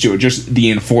change to it, just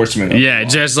the enforcement of the law.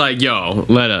 Just like, yo,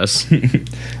 let us.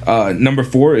 Number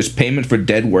 4 is payment for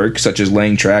dead work, such as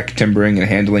laying track, timbering, and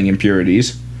handling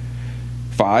impurities.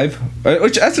 5,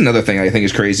 which that's another thing I think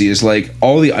is crazy, is like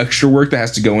all the extra work that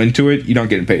has to go into it, you don't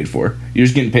get paid for. You're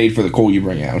just getting paid for the coal you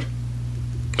bring out.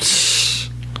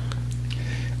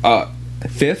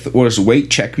 5th was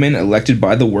weight checkmen elected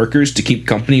by the workers to keep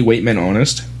company weightmen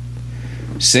honest.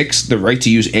 6, the right to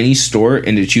use any store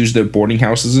and to choose their boarding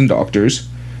houses and doctors.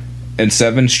 And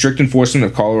 7, strict enforcement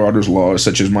of Colorado's laws,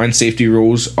 such as mine safety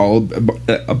rules,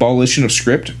 abolition of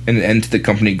script, and an end to the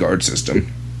company guard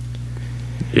system.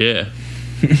 Yeah.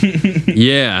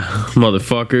 Yeah,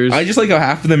 motherfuckers. I just like how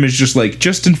half of them is just like,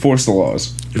 just enforce the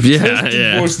laws.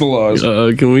 Enforce the laws.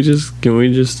 Can we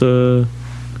just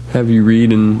have you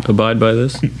read and abide by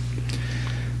this?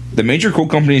 The major coal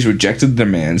companies rejected the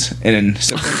demands, and in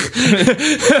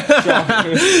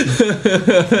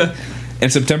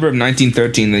September of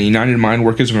 1913, the United Mine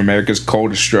Workers of America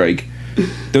called a strike.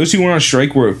 Those who went on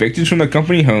strike were evicted from their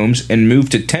company homes and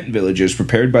moved to tent villages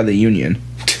prepared by the union.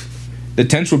 The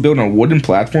tents were built on wooden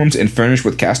platforms and furnished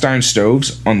with cast iron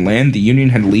stoves on land the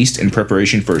union had leased in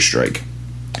preparation for a strike.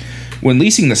 When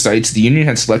leasing the sites, the union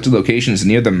had selected locations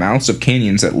near the mouths of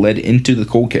canyons that led into the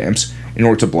coal camps in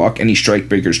order to block any strike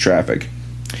breakers' traffic.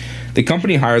 The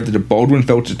company hired the Baldwin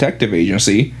Felts Detective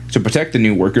Agency to protect the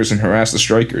new workers and harass the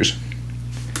strikers.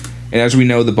 And as we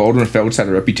know, the Baldwin Felts had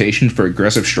a reputation for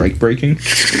aggressive strike breaking.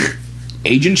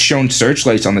 Agents shone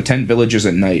searchlights on the tent villages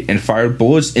at night and fired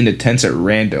bullets into tents at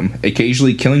random,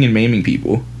 occasionally killing and maiming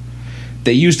people.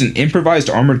 They used an improvised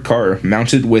armored car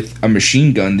mounted with a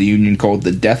machine gun the union called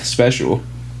the Death Special.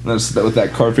 That's what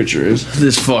that car picture is.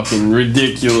 This fucking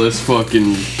ridiculous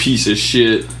fucking piece of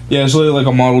shit. Yeah, it's literally like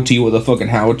a Model T with a fucking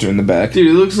howitzer in the back. Dude,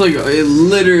 it looks like,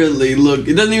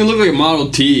 it doesn't even look like a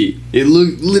Model T. It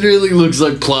literally looks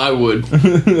like plywood.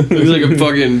 Looks like a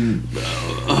fucking,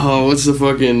 what's the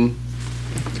fucking...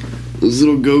 This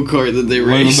little go-kart that they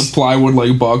Like race. with the plywood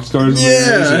like box cars.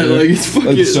 Yeah, like it's fucking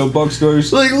like the soapbox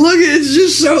cars. Like look, it's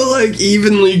just so like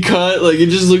evenly cut. Like it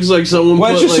just looks like someone.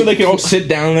 Well, it's put, just so they can all sit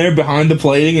down there behind the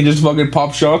plating and just fucking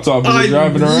pop shots off as they're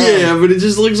driving around. Yeah, but it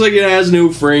just looks like it has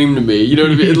no frame to me. You know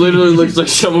what I mean? It literally looks like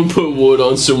someone put wood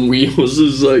on some wheels.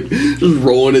 It's like just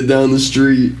rolling it down the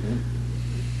street.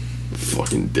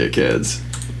 Fucking dickheads.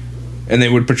 And they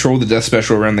would patrol the death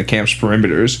special around the camp's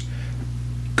perimeters.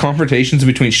 Confrontations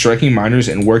between striking miners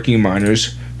and working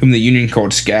miners, whom the Union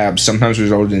called scabs, sometimes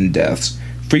resulted in deaths.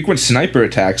 Frequent sniper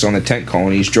attacks on the tent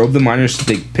colonies drove the miners to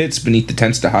dig pits beneath the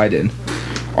tents to hide in.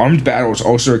 Armed battles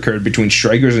also occurred between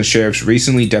strikers and sheriffs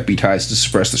recently deputized to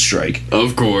suppress the strike.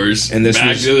 Of course. And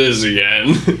Back to this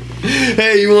again.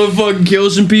 Hey, you want to fucking kill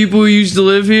some people who used to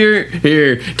live here?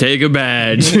 Here, take a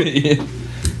badge.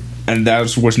 And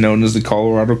that was known as the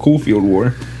Colorado Coalfield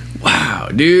War. Wow,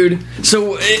 dude.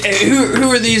 So, who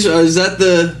are these? Is that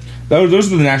the...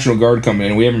 Those are the National Guard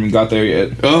coming in. We haven't even got there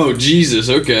yet. Oh, Jesus,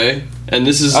 okay. And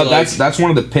this is that's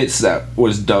one of the pits that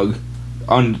was dug.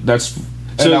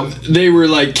 So they were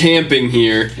like camping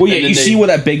here. Well, yeah, you see where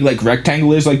that big like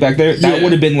rectangle is, like back there. That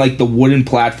would have been like the wooden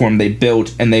platform they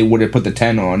built, and they would have put the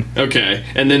tent on. Okay,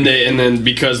 and then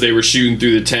because they were shooting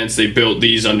through the tents, they built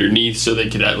these underneath so they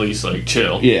could at least like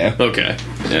chill. Yeah. Okay.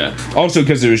 Yeah. Also,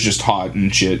 because it was just hot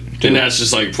and shit. Too. And that's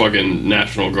just like fucking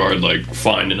National Guard like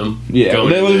finding them. Yeah.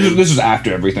 This was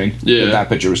after everything. Yeah. That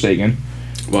picture was taken.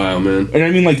 Wow, man. And I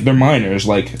mean, like they're miners.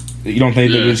 Like you don't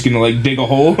think they're just gonna like dig a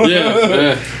hole?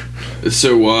 Yeah. It's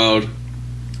so wild.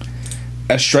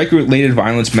 As strike-related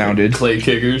violence mounted... Clay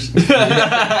kickers.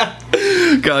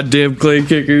 Goddamn clay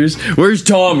kickers. Where's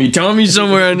Tommy? Tommy's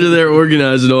somewhere under there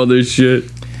organizing all this shit.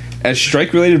 As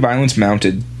strike-related violence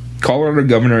mounted, Colorado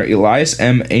Governor Elias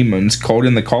M. Ammons called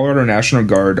in the Colorado National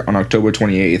Guard on October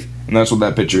 28th. And that's what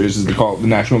that picture is the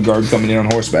National Guard coming in on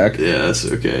horseback. Yeah, that's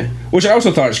okay. Which I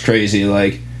also thought was crazy,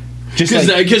 like... Because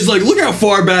look how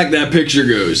far back that picture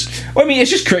goes. Well, I mean,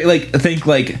 it's just crazy. Like, think,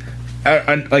 like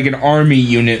an army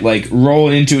unit like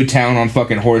rolling into a town on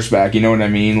fucking horseback. You know what I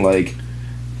mean? Like,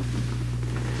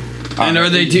 and are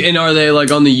they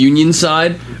like on the Union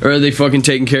side, or are they fucking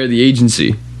taking care of the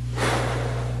agency?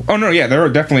 Oh no, yeah, they're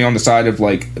definitely on the side of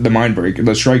like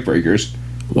the strike breakers.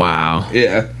 Wow.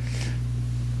 Yeah.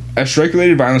 As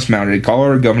strike-related violence mounted,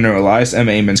 Colorado Governor Elias M.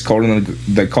 Ammons called in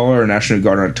the Colorado National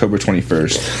Guard on October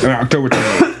 28th.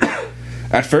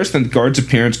 At first, the Guard's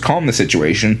appearance calmed the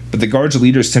situation, but the Guard's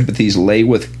leader's sympathies lay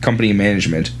with company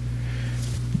management.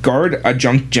 Guard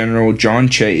Adjunct General John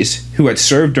Chase, who had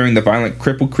served during the violent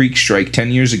Cripple Creek strike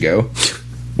 10 years ago,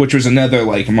 which was another,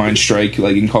 like, mine strike,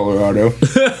 like, in Colorado.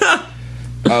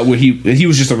 He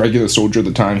was just a regular soldier at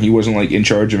the time. He wasn't, like, in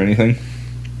charge of anything.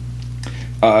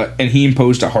 And he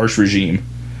imposed a harsh regime.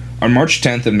 On March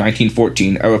 10th of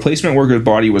 1914, a replacement worker's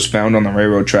body was found on the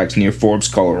railroad tracks near Forbes,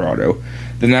 Colorado.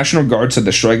 The National Guard said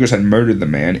the strikers had murdered the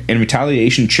man. In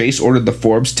retaliation, Chase ordered the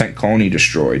Forbes tent colony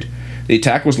destroyed. The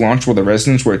attack was launched while the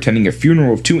residents were attending a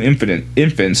funeral of two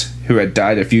infants who had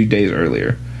died a few days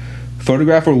earlier.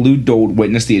 Photographer Lou Dold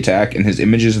witnessed the attack, and his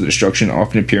images of the destruction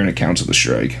often appear in accounts of the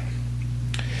strike.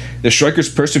 The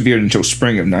strikers persevered until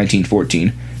spring of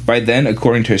 1914. By then,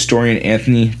 according to historian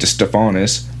Anthony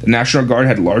DeStephanis, the National Guard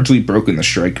had largely broken the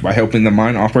strike by helping the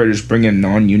mine operators bring in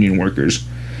non-union workers.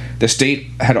 The state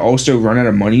had also run out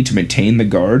of money to maintain the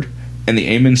Guard, and the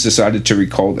Ammons decided to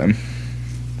recall them.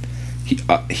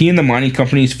 He and the mining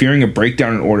companies, fearing a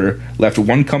breakdown in order, left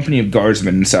one company of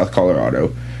guardsmen in South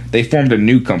Colorado. They formed a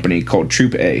new company called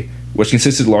Troop A, which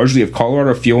consisted largely of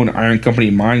Colorado Fuel and Iron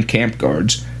Company mine camp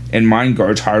guards and mine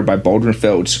guards hired by Baldwin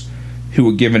Felts, who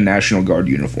were given National Guard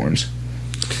uniforms.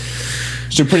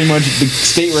 So pretty much the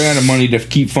state ran out of money to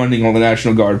keep funding all the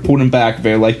National Guard, pulled them back.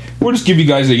 They're like, we'll just give you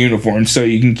guys a uniform so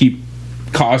you can keep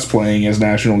cosplaying as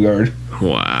National Guard.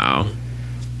 Wow.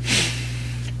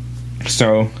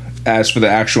 So, as for the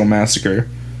actual massacre,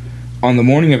 on the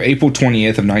morning of April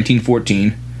 20th of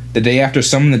 1914, the day after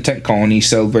some in the tent colony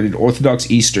celebrated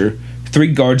Orthodox Easter,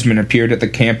 3 guardsmen appeared at the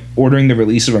camp ordering the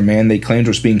release of a man they claimed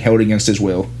was being held against his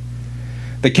will.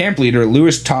 The camp leader,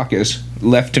 Louis Takas,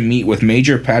 left to meet with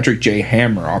Major Patrick J.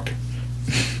 Hamrock.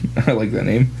 I like that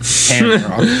name.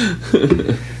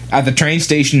 Hamrock. At the train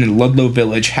station in Ludlow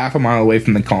Village, half a mile away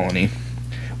from the colony.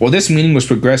 While this meeting was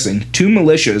progressing, 2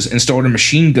 militias installed a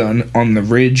machine gun on the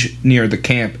ridge near the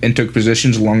camp and took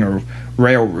positions along a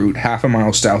rail route half a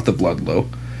mile south of Ludlow.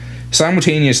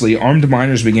 Simultaneously, armed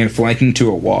miners began flanking to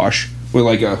a wash, with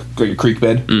like a creek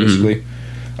bed, basically.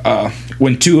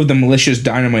 When 2 of the militia's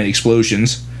dynamite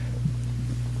explosions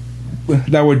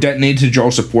that were detonated to draw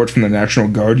support from the National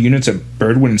Guard units at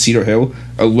Birdwood and Cedar Hill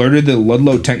alerted the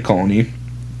Ludlow tent colony,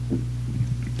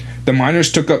 The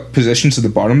miners took up positions at the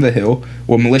bottom of the hill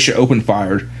while militia opened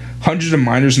fire. Hundreds of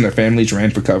miners and their families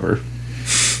ran for cover.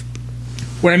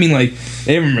 What I mean, like,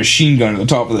 they have a machine gun at the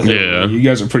top of the hill. Yeah. You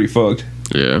guys are pretty fucked.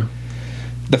 Yeah.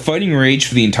 The fighting raged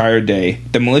for the entire day.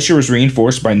 The militia was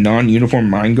reinforced by non-uniformed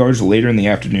mine guards later in the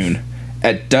afternoon.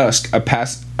 At dusk, a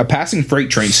passing freight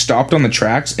train stopped on the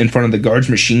tracks in front of the guards'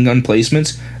 machine gun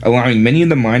placements, allowing many of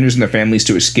the miners and their families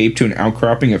to escape to an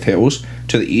outcropping of hills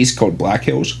to the east called Black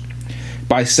Hills.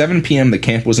 By 7 p.m., the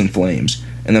camp was in flames,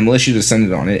 and the militia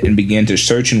descended on it and began to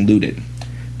search and loot it.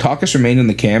 Takas remained in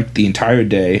the camp the entire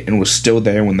day and was still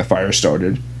there when the fire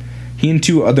started. He and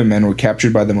 2 other men were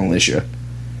captured by the militia.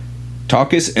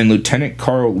 Takas and Lieutenant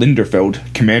Karl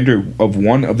Linderfeld, commander of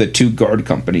one of the 2 guard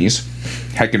companies,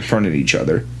 had confronted each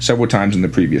other several times in the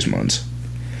previous months.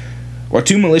 While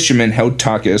 2 militiamen held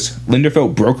Takas,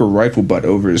 Linderfeld broke a rifle butt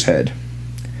over his head.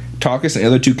 Takas and the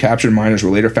other 2 captured miners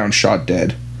were later found shot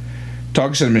dead.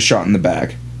 Takas had been shot in the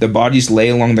back. The bodies lay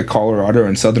along the Colorado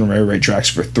and Southern Railway tracks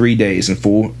for 3 days in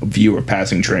full view of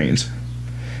passing trains.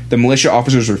 The militia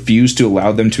officers refused to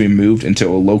allow them to be moved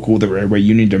until a local of the railway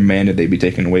union demanded they be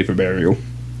taken away for burial.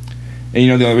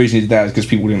 And the only reason he did that is because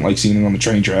people didn't like seeing it on the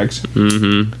train tracks.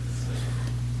 Mm-hmm.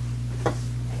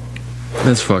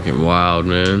 That's fucking wild,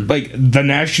 man. Like, the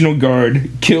National Guard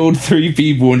killed 3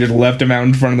 people and just left them out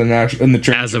in front of the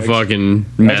train As tracks. a fucking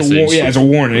message. As a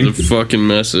warning. As a fucking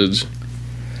message.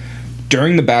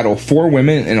 During the battle, 4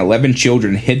 women and 11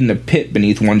 children hid in a pit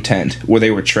beneath one tent, where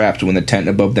they were trapped when the tent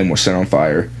above them was set on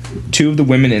fire. 2 of the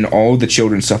women and all of the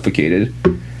children suffocated.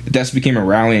 The deaths became a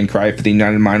rallying cry for the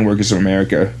United Mine Workers of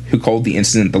America, who called the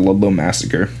incident the Ludlow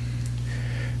Massacre.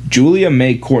 Julia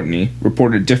May Courtney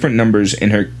reported different numbers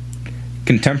in her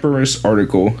contemporaneous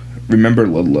article, Remember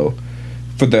Ludlow,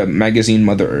 for the magazine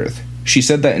Mother Earth. She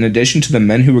said that in addition to the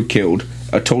men who were killed,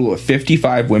 a total of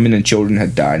 55 women and children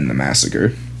had died in the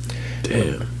massacre.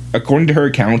 Damn. According to her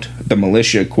account, the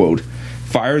militia, quote,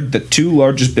 fired the 2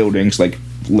 largest buildings, like,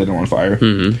 lit on fire,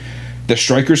 the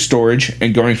strikers' storage,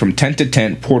 and going from tent to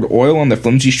tent, poured oil on the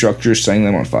flimsy structures, setting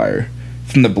them on fire.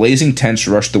 From the blazing tents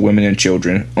rushed the women and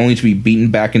children, only to be beaten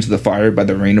back into the fire by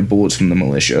the rain of bullets from the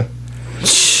militia.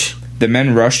 The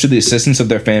men rushed to the assistance of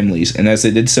their families, and as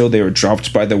they did so, they were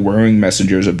dropped by the whirring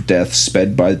messengers of death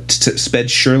sped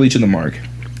surely to the mark.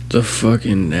 The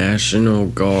fucking National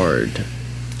Guard.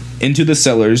 Into the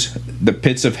cellars, the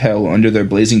pits of hell under their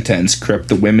blazing tents, crept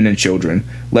the women and children,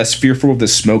 less fearful of the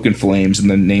smoke and flames than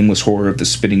the nameless horror of the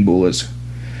spitting bullets.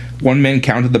 One man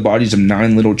counted the bodies of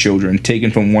 9 little children,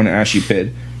 taken from one ashy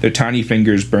pit, their tiny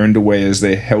fingers burned away as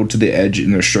they held to the edge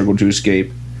in their struggle to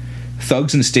escape.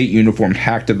 Thugs in state uniform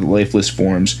hacked at the lifeless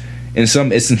forms, in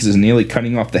some instances nearly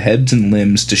cutting off the heads and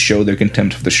limbs to show their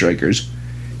contempt for the strikers.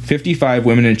 55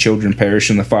 women and children perished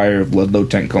in the fire of Ludlow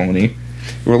Tent Colony.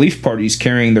 Relief parties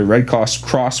carrying the Red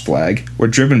Cross flag were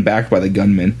driven back by the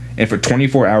gunmen, and for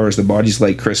 24 hours the bodies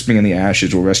lay crisping in the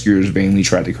ashes while rescuers vainly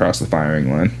tried to cross the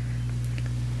firing line.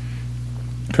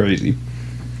 Crazy.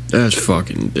 That's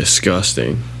fucking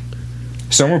disgusting.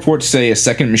 Some reports say a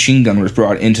second machine gun was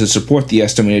brought in to support the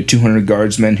estimated 200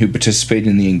 guardsmen who participated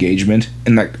in the engagement,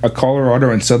 and that a Colorado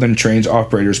and Southern trains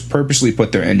operators purposely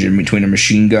put their engine between a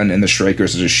machine gun and the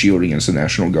strikers as a shield against the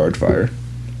National Guard fire.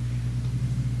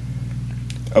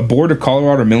 A board of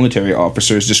Colorado military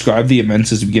officers described the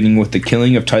events as beginning with the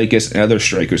killing of Tychus and other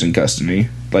strikers in custody,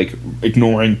 like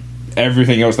ignoring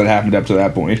everything else that happened up to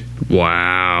that point.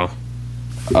 Wow.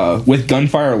 With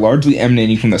gunfire largely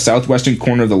emanating from the southwestern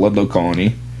corner of the Ludlow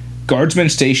colony. Guardsmen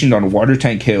stationed on Water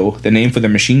Tank Hill, the name for the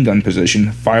machine gun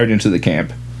position, fired into the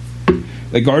camp.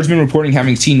 The guardsmen reporting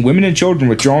having seen women and children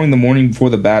withdrawing the morning before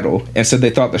the battle, and said they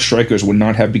thought the strikers would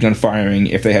not have begun firing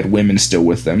if they had women still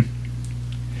with them.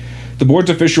 The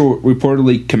board's official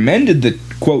reportedly commended the,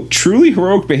 quote, truly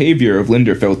heroic behavior of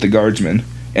Linderfelt, the guardsmen,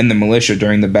 and the militia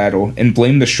during the battle, and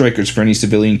blamed the strikers for any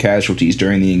civilian casualties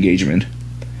during the engagement,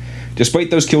 despite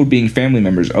those killed being family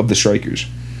members of the strikers.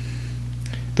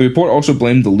 The report also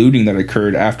blamed the looting that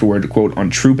occurred afterward, quote, on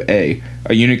Troop A,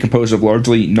 a unit composed of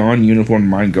largely non-uniformed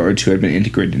mine guards who had been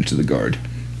integrated into the Guard.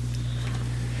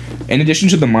 In addition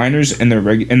to the miners and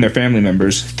their family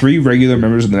members, 3 regular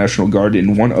members of the National Guard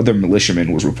and 1 other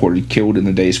militiaman was reported killed in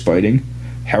the day's fighting.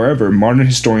 However, modern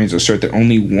historians assert that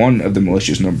only 1 of the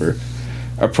militia's number,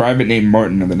 a private named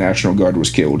Martin of the National Guard,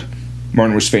 was killed.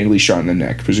 Martin was fatally shot in the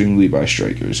neck, presumably by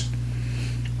strikers.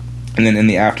 And then in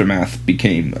the aftermath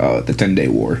became the 10-Day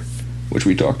War, which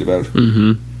we talked about.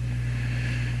 Mm-hmm.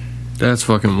 That's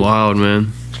fucking wild,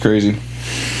 man. It's crazy.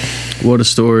 What a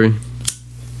story.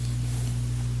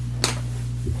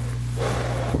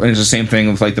 And it's the same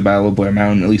thing with like the Battle of Blair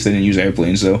Mountain. At least they didn't use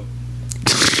airplanes, though.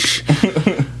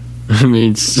 I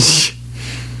mean,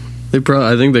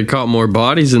 I think they caught more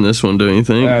bodies in this one, don't you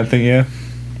think? I think, yeah.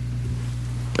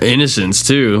 Innocents,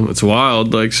 too. It's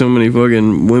wild. Like, so many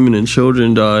fucking women and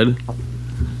children died.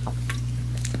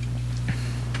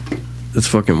 It's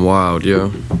fucking wild, yo.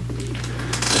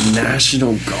 The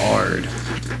National Guard.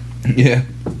 Yeah.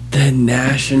 The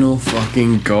National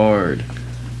fucking Guard.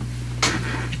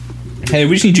 Hey,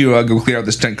 we just need you to go clear out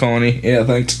this tent colony. Yeah,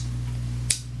 thanks.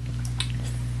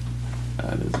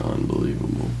 That is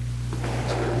unbelievable.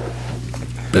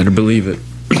 Better believe it.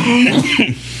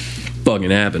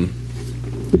 Fucking happened.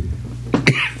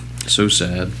 So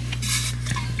sad.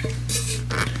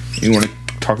 You want to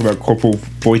talk about Corporal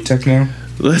Woljek now?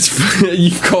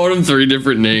 You've called him 3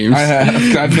 different names. I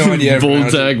have no idea.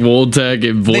 Woljek,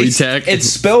 and Woljek. It's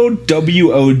spelled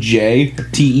Woljtek,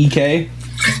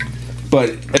 but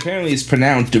apparently it's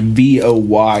pronounced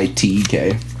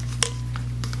Voytek.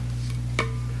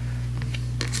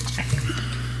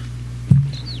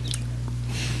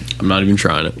 I'm not even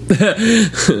trying it.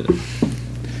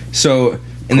 So,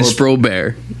 in Corporal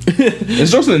Bear.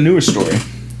 It's also the newest story.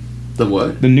 The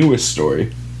what? The newest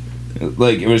story.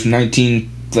 Like, it was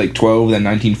 1912, then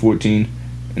 1914,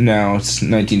 and now it's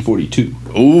 1942.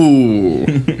 Ooh.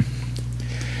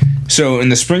 So, in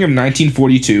the spring of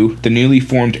 1942, the newly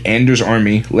formed Anders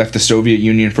Army left the Soviet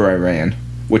Union for Iran,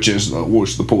 which is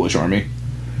the Polish army.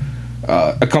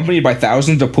 Accompanied by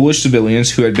thousands of Polish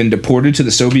civilians who had been deported to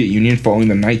the Soviet Union following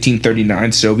the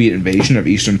 1939 Soviet invasion of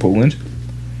eastern Poland.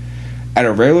 At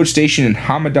a railroad station in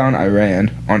Hamadan,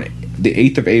 Iran, on the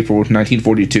 8th of April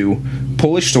 1942,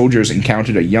 Polish soldiers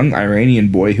encountered a young Iranian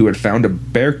boy who had found a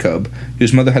bear cub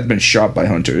whose mother had been shot by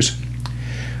hunters.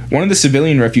 One of the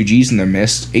civilian refugees in their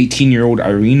midst, 18-year-old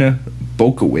Irina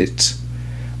Bokowitz,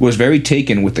 was very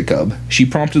taken with the cub. She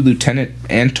prompted Lieutenant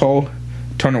Antol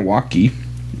Tarnowski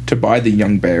to buy the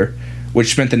young bear,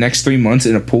 which spent the next 3 months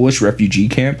in a Polish refugee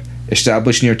camp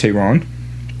established near Tehran.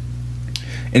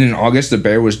 And in August, the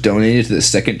bear was donated to the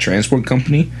 2nd Transport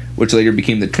Company, which later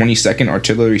became the 22nd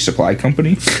Artillery Supply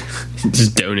Company.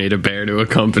 Just donate a bear to a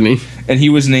company. And he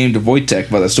was named Woljek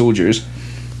by the soldiers.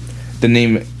 The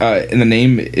name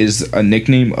is a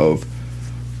nickname of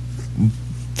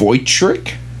Wojciech,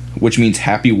 which means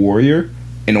happy warrior,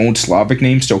 an old Slavic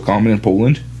name still common in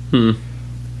Poland.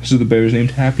 So the bear is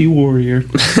named Happy Warrior.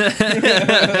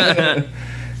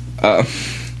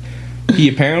 He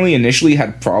apparently initially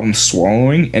had problems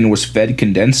swallowing and was fed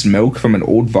condensed milk from an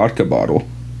old vodka bottle.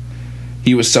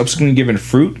 He was subsequently given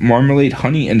fruit, marmalade,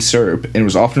 honey, and syrup, and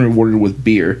was often rewarded with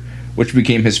beer, which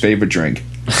became his favorite drink.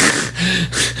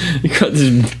 You got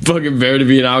this fucking bear to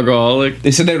be an alcoholic.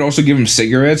 They said they would also give him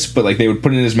cigarettes, but like they would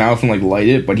put it in his mouth and like light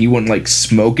it, but he wouldn't like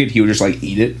smoke it. He would just like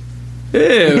eat it.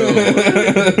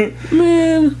 Ew.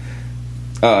 Man.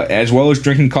 As well as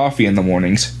drinking coffee in the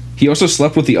mornings. He also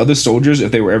slept with the other soldiers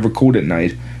if they were ever cold at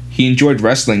night. He enjoyed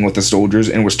wrestling with the soldiers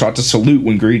and was taught to salute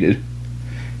when greeted.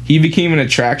 He became an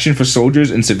attraction for soldiers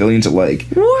and civilians alike.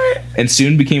 What? And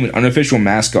soon became an unofficial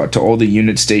mascot to all the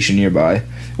units stationed nearby.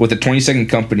 With the 22nd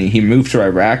Company, he moved to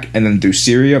Iraq and then through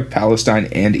Syria, Palestine,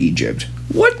 and Egypt.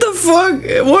 What the fuck?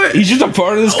 What? He's just a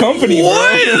part of this company,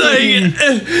 what? bro. Like,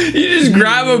 you just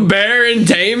grab a bear and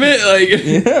tame it? Like,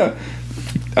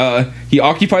 yeah. He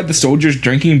occupied the soldiers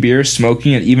drinking beer,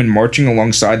 smoking, and even marching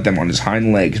alongside them on his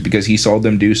hind legs because he saw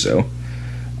them do so.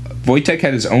 Woljek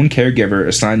had his own caregiver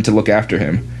assigned to look after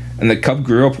him, and the cub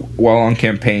grew up while on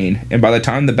campaign, and by the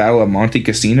time the Battle of Monte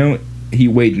Cassino, he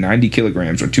weighed 90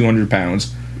 kilograms or 200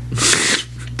 pounds.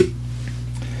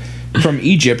 From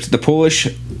Egypt, the Polish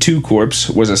II Corps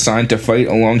was assigned to fight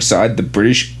alongside the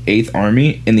British 8th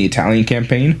Army in the Italian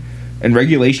campaign, and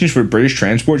regulations for British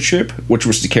transport ship, which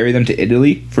was to carry them to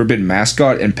Italy, forbid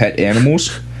mascot and pet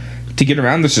animals. To get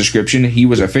around this description, he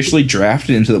was officially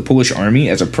drafted into the Polish army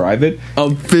as a private.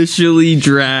 Officially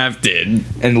drafted.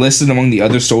 And listed among the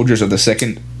other soldiers of the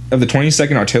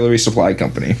 22nd Artillery Supply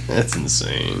Company. That's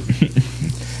insane.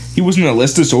 He was an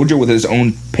enlisted soldier with his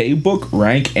own pay book,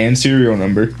 rank, and serial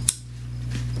number.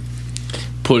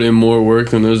 Put in more work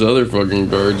than those other fucking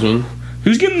guardsmen.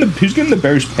 Who's getting the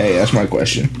bears pay? That's my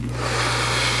question.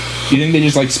 Do you think they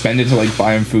just like spend it to like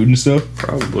buy him food and stuff?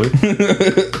 Probably.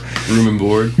 Room and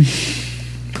board.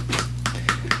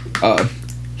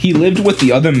 He lived with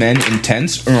the other men in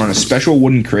tents or on a special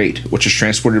wooden crate, which is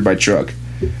transported by truck.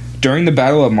 During the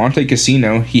Battle of Monte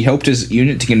Cassino, he helped his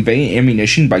unit to convey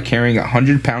ammunition by carrying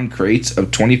 100-pound crates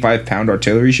of 25-pound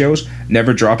artillery shells,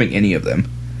 never dropping any of them.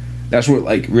 That's what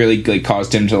like really like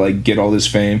caused him to like get all this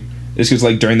fame. It's because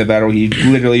like during the battle, he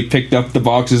literally picked up the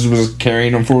boxes and was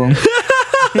carrying them for him.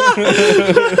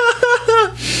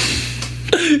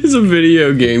 He's a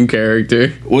video game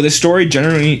character. Well, the story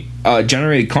generally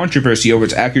generated controversy over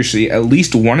its accuracy. At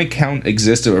least one account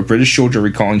exists of a British soldier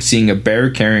recalling seeing a bear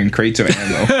carrying crates of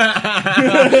ammo.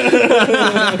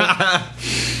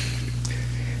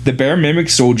 The bear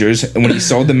mimicked soldiers, and when he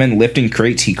saw the men lifting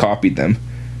crates, he copied them.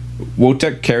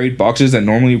 Woljek carried boxes that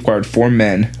normally required 4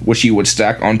 men, which he would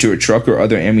stack onto a truck or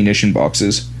other ammunition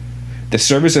boxes. The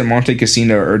service at Monte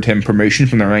Cassino earned him promotion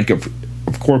from the rank of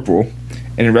corporal,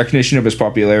 and in recognition of his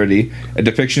popularity, a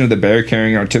depiction of the bear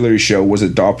carrying artillery show was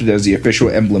adopted as the official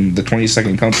emblem of the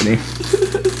 22nd Company.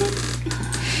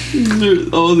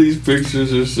 Dude, all these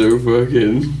pictures are so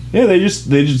fucking... Yeah, they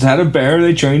just had a bear,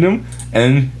 they trained him,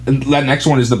 and that next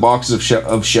one is the boxes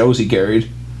of shells he carried.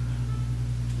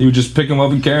 He would just pick them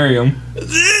up and carry them.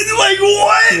 Like,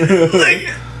 what? Like...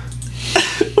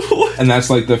 what? And that's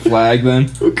like the flag then.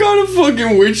 What kind of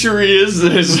fucking witchery is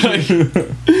this? Like, you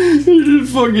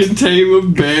just fucking tame a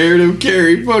bear to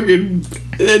carry fucking...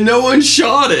 And no one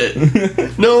shot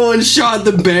it. No one shot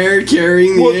the bear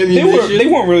carrying the ammunition. They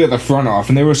weren't really at the front off,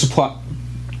 and they were a supply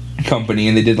company,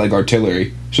 and they did like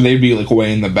artillery. So they'd be like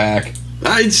way in the back.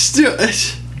 I'd still...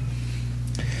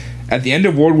 At the end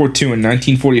of World War II in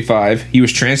 1945, he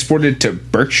was transported to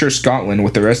Berkshire, Scotland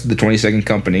with the rest of the 22nd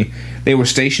Company. They were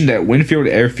stationed at Winfield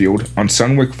Airfield on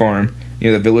Sunwick Farm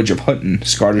near the village of Hutton,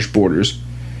 Scottish borders.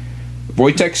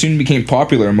 Wojtek soon became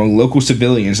popular among local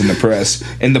civilians and the press,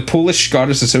 and the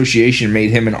Polish-Scottish Association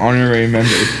made him an honorary member.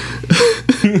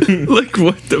 Like,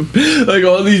 what the... Like,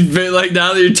 all these... Like,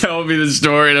 now that you're telling me the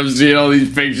story and I'm seeing all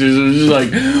these pictures, I'm just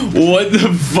like, what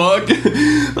the fuck?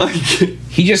 Like...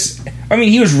 He just... I mean,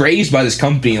 he was raised by this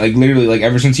company, like, literally, like,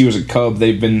 ever since he was a cub,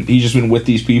 he's just been with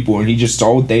these people, and he just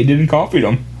saw what they did and copied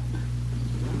them.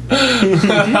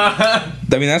 I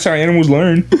mean, that's how animals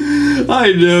learn.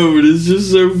 I know, but it's just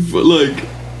so, like,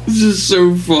 it's just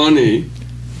so funny.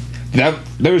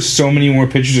 There's so many more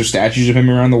pictures of statues of him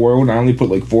around the world. I only put,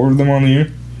 like, 4 of them on here.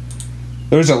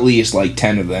 There's at least, like,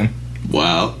 10 of them.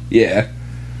 Wow. Yeah.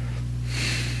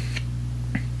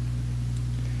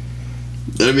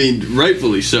 I mean,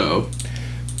 rightfully so.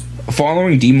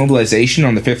 Following demobilization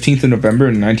on the 15th of November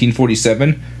in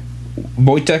 1947,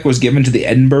 Wojtek was given to the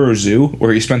Edinburgh Zoo,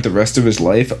 where he spent the rest of his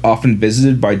life, often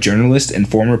visited by journalists and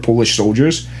former Polish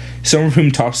soldiers, some of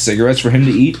whom tossed cigarettes for him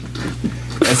to eat.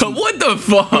 What the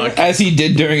fuck? As he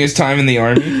did during his time in the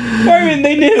army. I mean,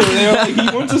 they knew. They were like,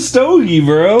 he wants a stogie,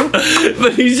 bro.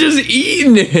 But he's just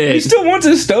eating it. He still wants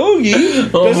a stogie.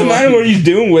 Doesn't matter what he's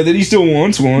doing with it, he still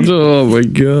wants one. Oh my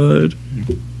god.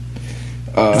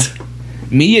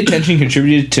 Media attention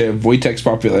contributed to Wojtek's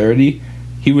popularity.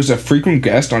 He was a frequent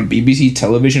guest on BBC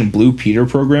television Blue Peter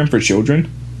program for children.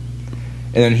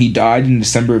 And then he died in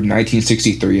December of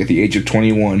 1963 at the age of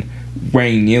 21,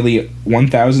 weighing nearly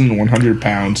 1,100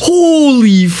 pounds.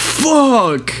 Holy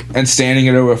fuck! And standing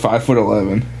at over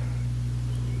 5'11".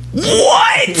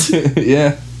 What?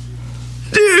 Yeah.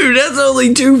 Dude, that's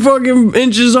only 2 fucking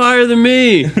inches higher than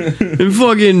me. And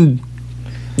fucking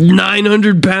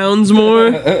 900 pounds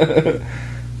more?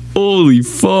 Holy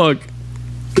fuck.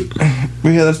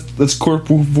 Yeah, that's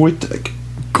Corporal Wojtek.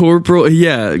 Corporal,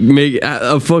 yeah,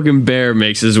 a fucking bear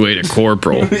makes his way to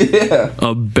Corporal. Yeah.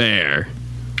 A bear.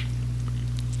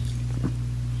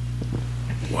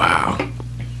 Wow.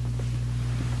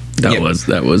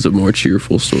 That was a more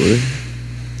cheerful story.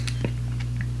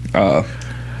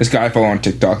 This guy I follow on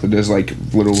TikTok that does like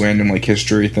little random like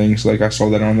history things. Like I saw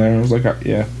that on there. I was like,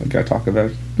 yeah, I gotta talk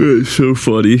about it. It's so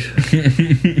funny.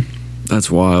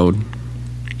 That's wild.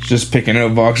 Just picking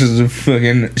up boxes of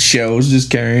fucking shells,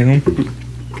 just carrying them.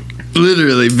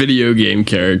 Literally video game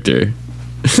character.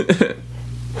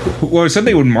 Well, it said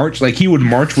they would march. Like he would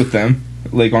march with them,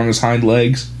 like on his hind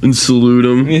legs, and salute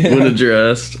him when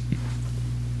addressed.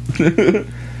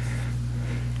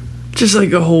 Just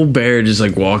like a whole bear, just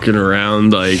like walking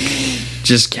around, like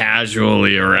just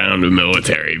casually around a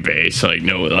military base. Like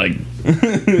no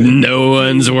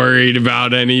one's worried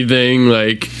about anything.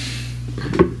 Like,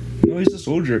 no, he's a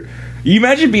soldier. You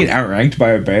imagine being outranked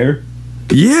by a bear?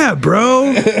 Yeah,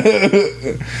 bro.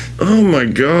 Oh my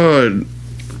god.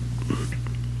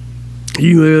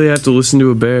 You literally have to listen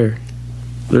to a bear.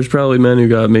 There's probably men who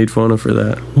got made fun of for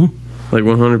that. Like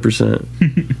 100%.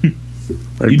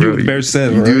 Like, you do what the bear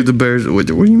said, right? Do what the bear said. What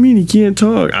do you mean he can't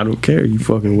talk? I don't care. You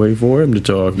fucking wait for him to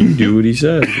talk. You do what he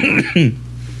says.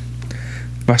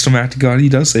 By some act of God, he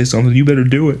does say something. You better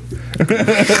do it.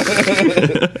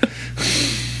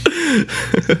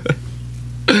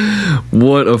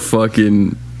 What a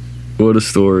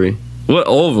story. What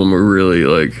all of them are really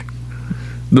like.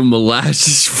 The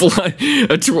Molasses fly,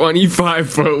 a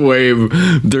 25-foot wave,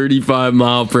 35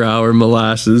 mile per hour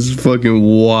Molasses, fucking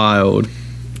wild.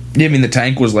 Yeah, I mean the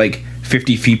tank was like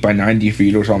 50 feet by 90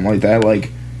 feet or something like that. Like,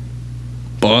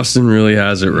 Boston really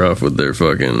has it rough with their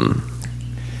fucking...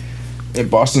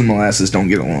 and Boston Molasses don't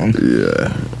get along.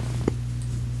 Yeah.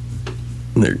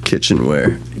 Their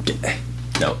kitchenware.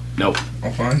 Nope.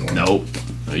 I'll find one. Nope.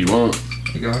 No, you won't.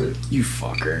 I got it. You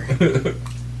fucker.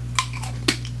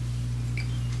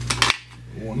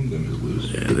 One of them is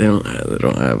loose. Yeah, they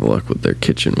don't have luck with their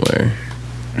kitchenware.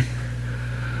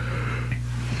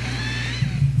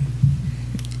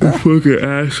 Fucking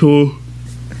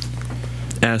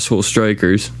asshole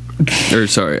strikers. Or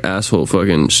sorry, asshole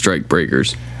fucking strike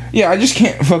breakers. Yeah, I just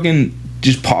can't fucking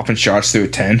just popping shots through a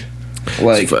tent.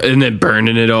 Like, and then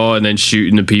burning it all and then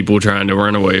shooting the people trying to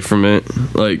run away from it.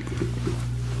 Like,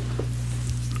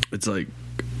 it's like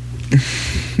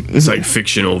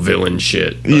fictional villain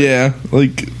shit. Yeah,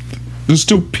 like, there's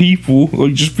still people.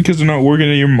 Like, just because they're not working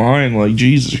in your mind, like,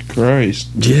 Jesus Christ.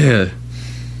 Yeah.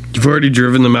 You've already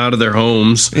driven them out of their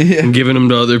homes and given them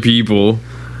to other people.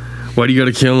 Why do you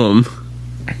gotta kill them?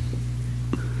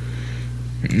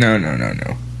 No.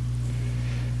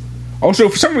 Also,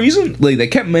 for some reason, like, they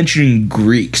kept mentioning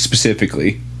Greek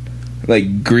specifically.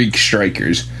 Like, Greek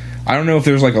strikers. I don't know if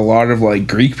there's, like, a lot of, like,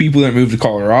 Greek people that moved to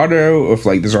Colorado, or if,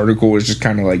 like, this article was just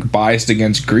kind of, like, biased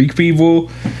against Greek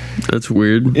people. That's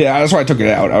weird. Yeah, that's why I took it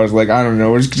out. I was like, I don't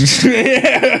know. It's just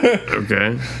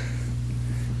Okay.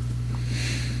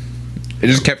 It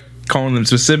just kept calling them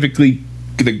specifically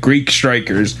the Greek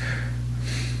strikers.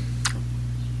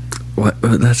 What?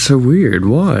 That's so weird.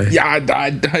 Why? Yeah, I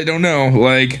don't know.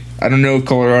 Like, I don't know if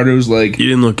Colorado's, like... You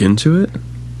didn't look into it?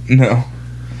 No.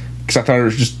 Because I thought it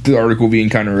was just the article being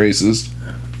kind of racist.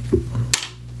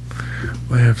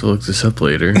 Might have to look this up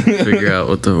later. Figure out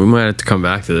what the... We might have to come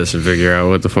back to this and figure out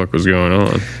what the fuck was going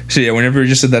on. So, yeah, whenever you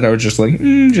just said that, I was just like,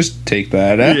 just take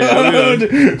that out. Yeah,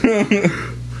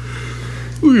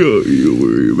 we don't need to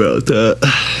worry about that.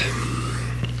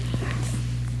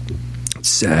 It's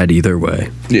sad either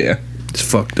way. Yeah. It's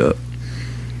fucked up.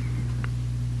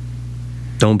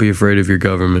 Don't be afraid of your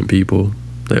government, people.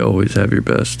 They always have your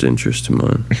best interest in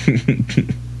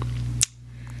mind.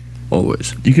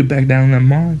 Always. You could back down that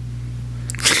mine.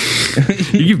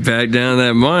 You can back down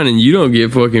that mine and you don't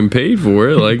get fucking paid for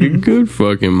it like a good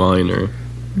fucking miner.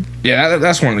 Yeah,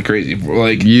 that's one of the crazy.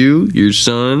 Like, you, your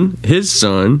son, and his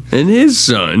son.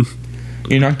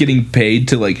 You're not getting paid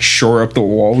to, like, shore up the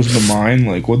walls of the mine?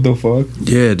 Like, what the fuck?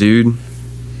 Yeah, dude.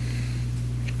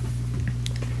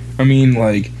 I mean,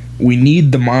 like, we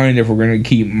need the mine if we're gonna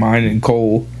keep mining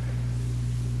coal.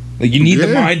 Like, you need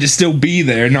the mine to still be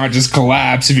there, not just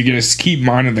collapse if you're gonna keep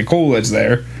mining the coal that's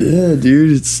there. Yeah,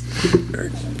 dude, it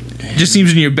just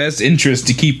seems in your best interest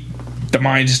to keep the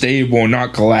mine stable and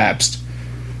not collapsed.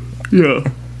 Yeah.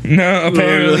 No,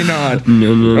 apparently not.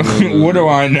 No. What do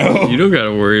I know? You don't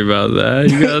gotta worry about that.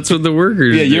 That's what the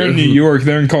workers do. Yeah, you're in New York,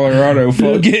 they're in Colorado.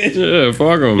 Fuck it. Yeah,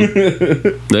 fuck them.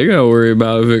 They gotta worry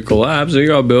about if it collapses. They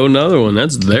gotta build another one.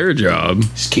 That's their job.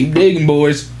 Just keep digging,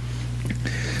 boys.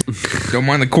 Don't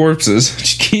mind the corpses.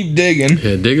 Just keep digging.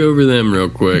 Yeah, dig over them real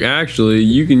quick. Actually,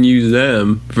 you can use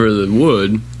them for the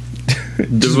wood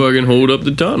to fucking hold up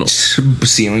the tunnel.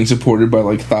 Ceiling supported by,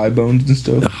 like, thigh bones and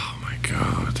stuff. Oh my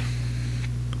god.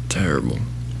 Terrible.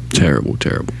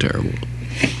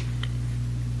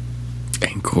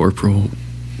 And Corporal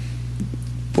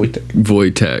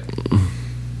Woljek.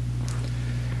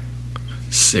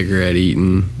 Cigarette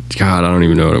eating. God, I don't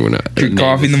even know what I'm gonna... Drink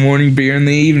coffee in the morning, beer in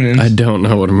the evening. I don't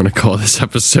know what I'm gonna call this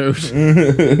episode.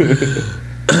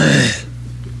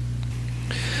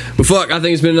 But fuck, I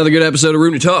think it's been another good episode of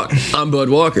Room to Talk. I'm Bud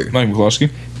Walker. Mike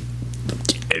McCloskey.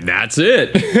 And that's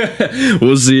it.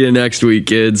 We'll see you next week,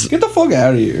 kids. Get the fuck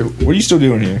out of here. What are you still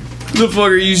doing here? What the fuck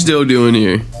are you still doing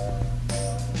here?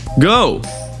 Go.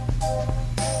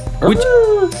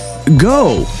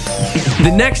 Go.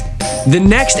 The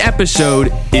next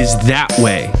episode is that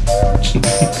way.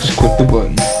 Just click the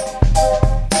button.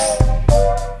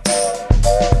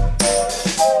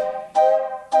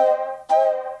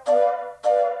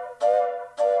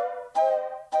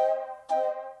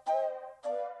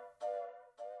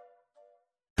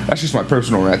 That's just my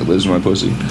personal rat that lives in my pussy.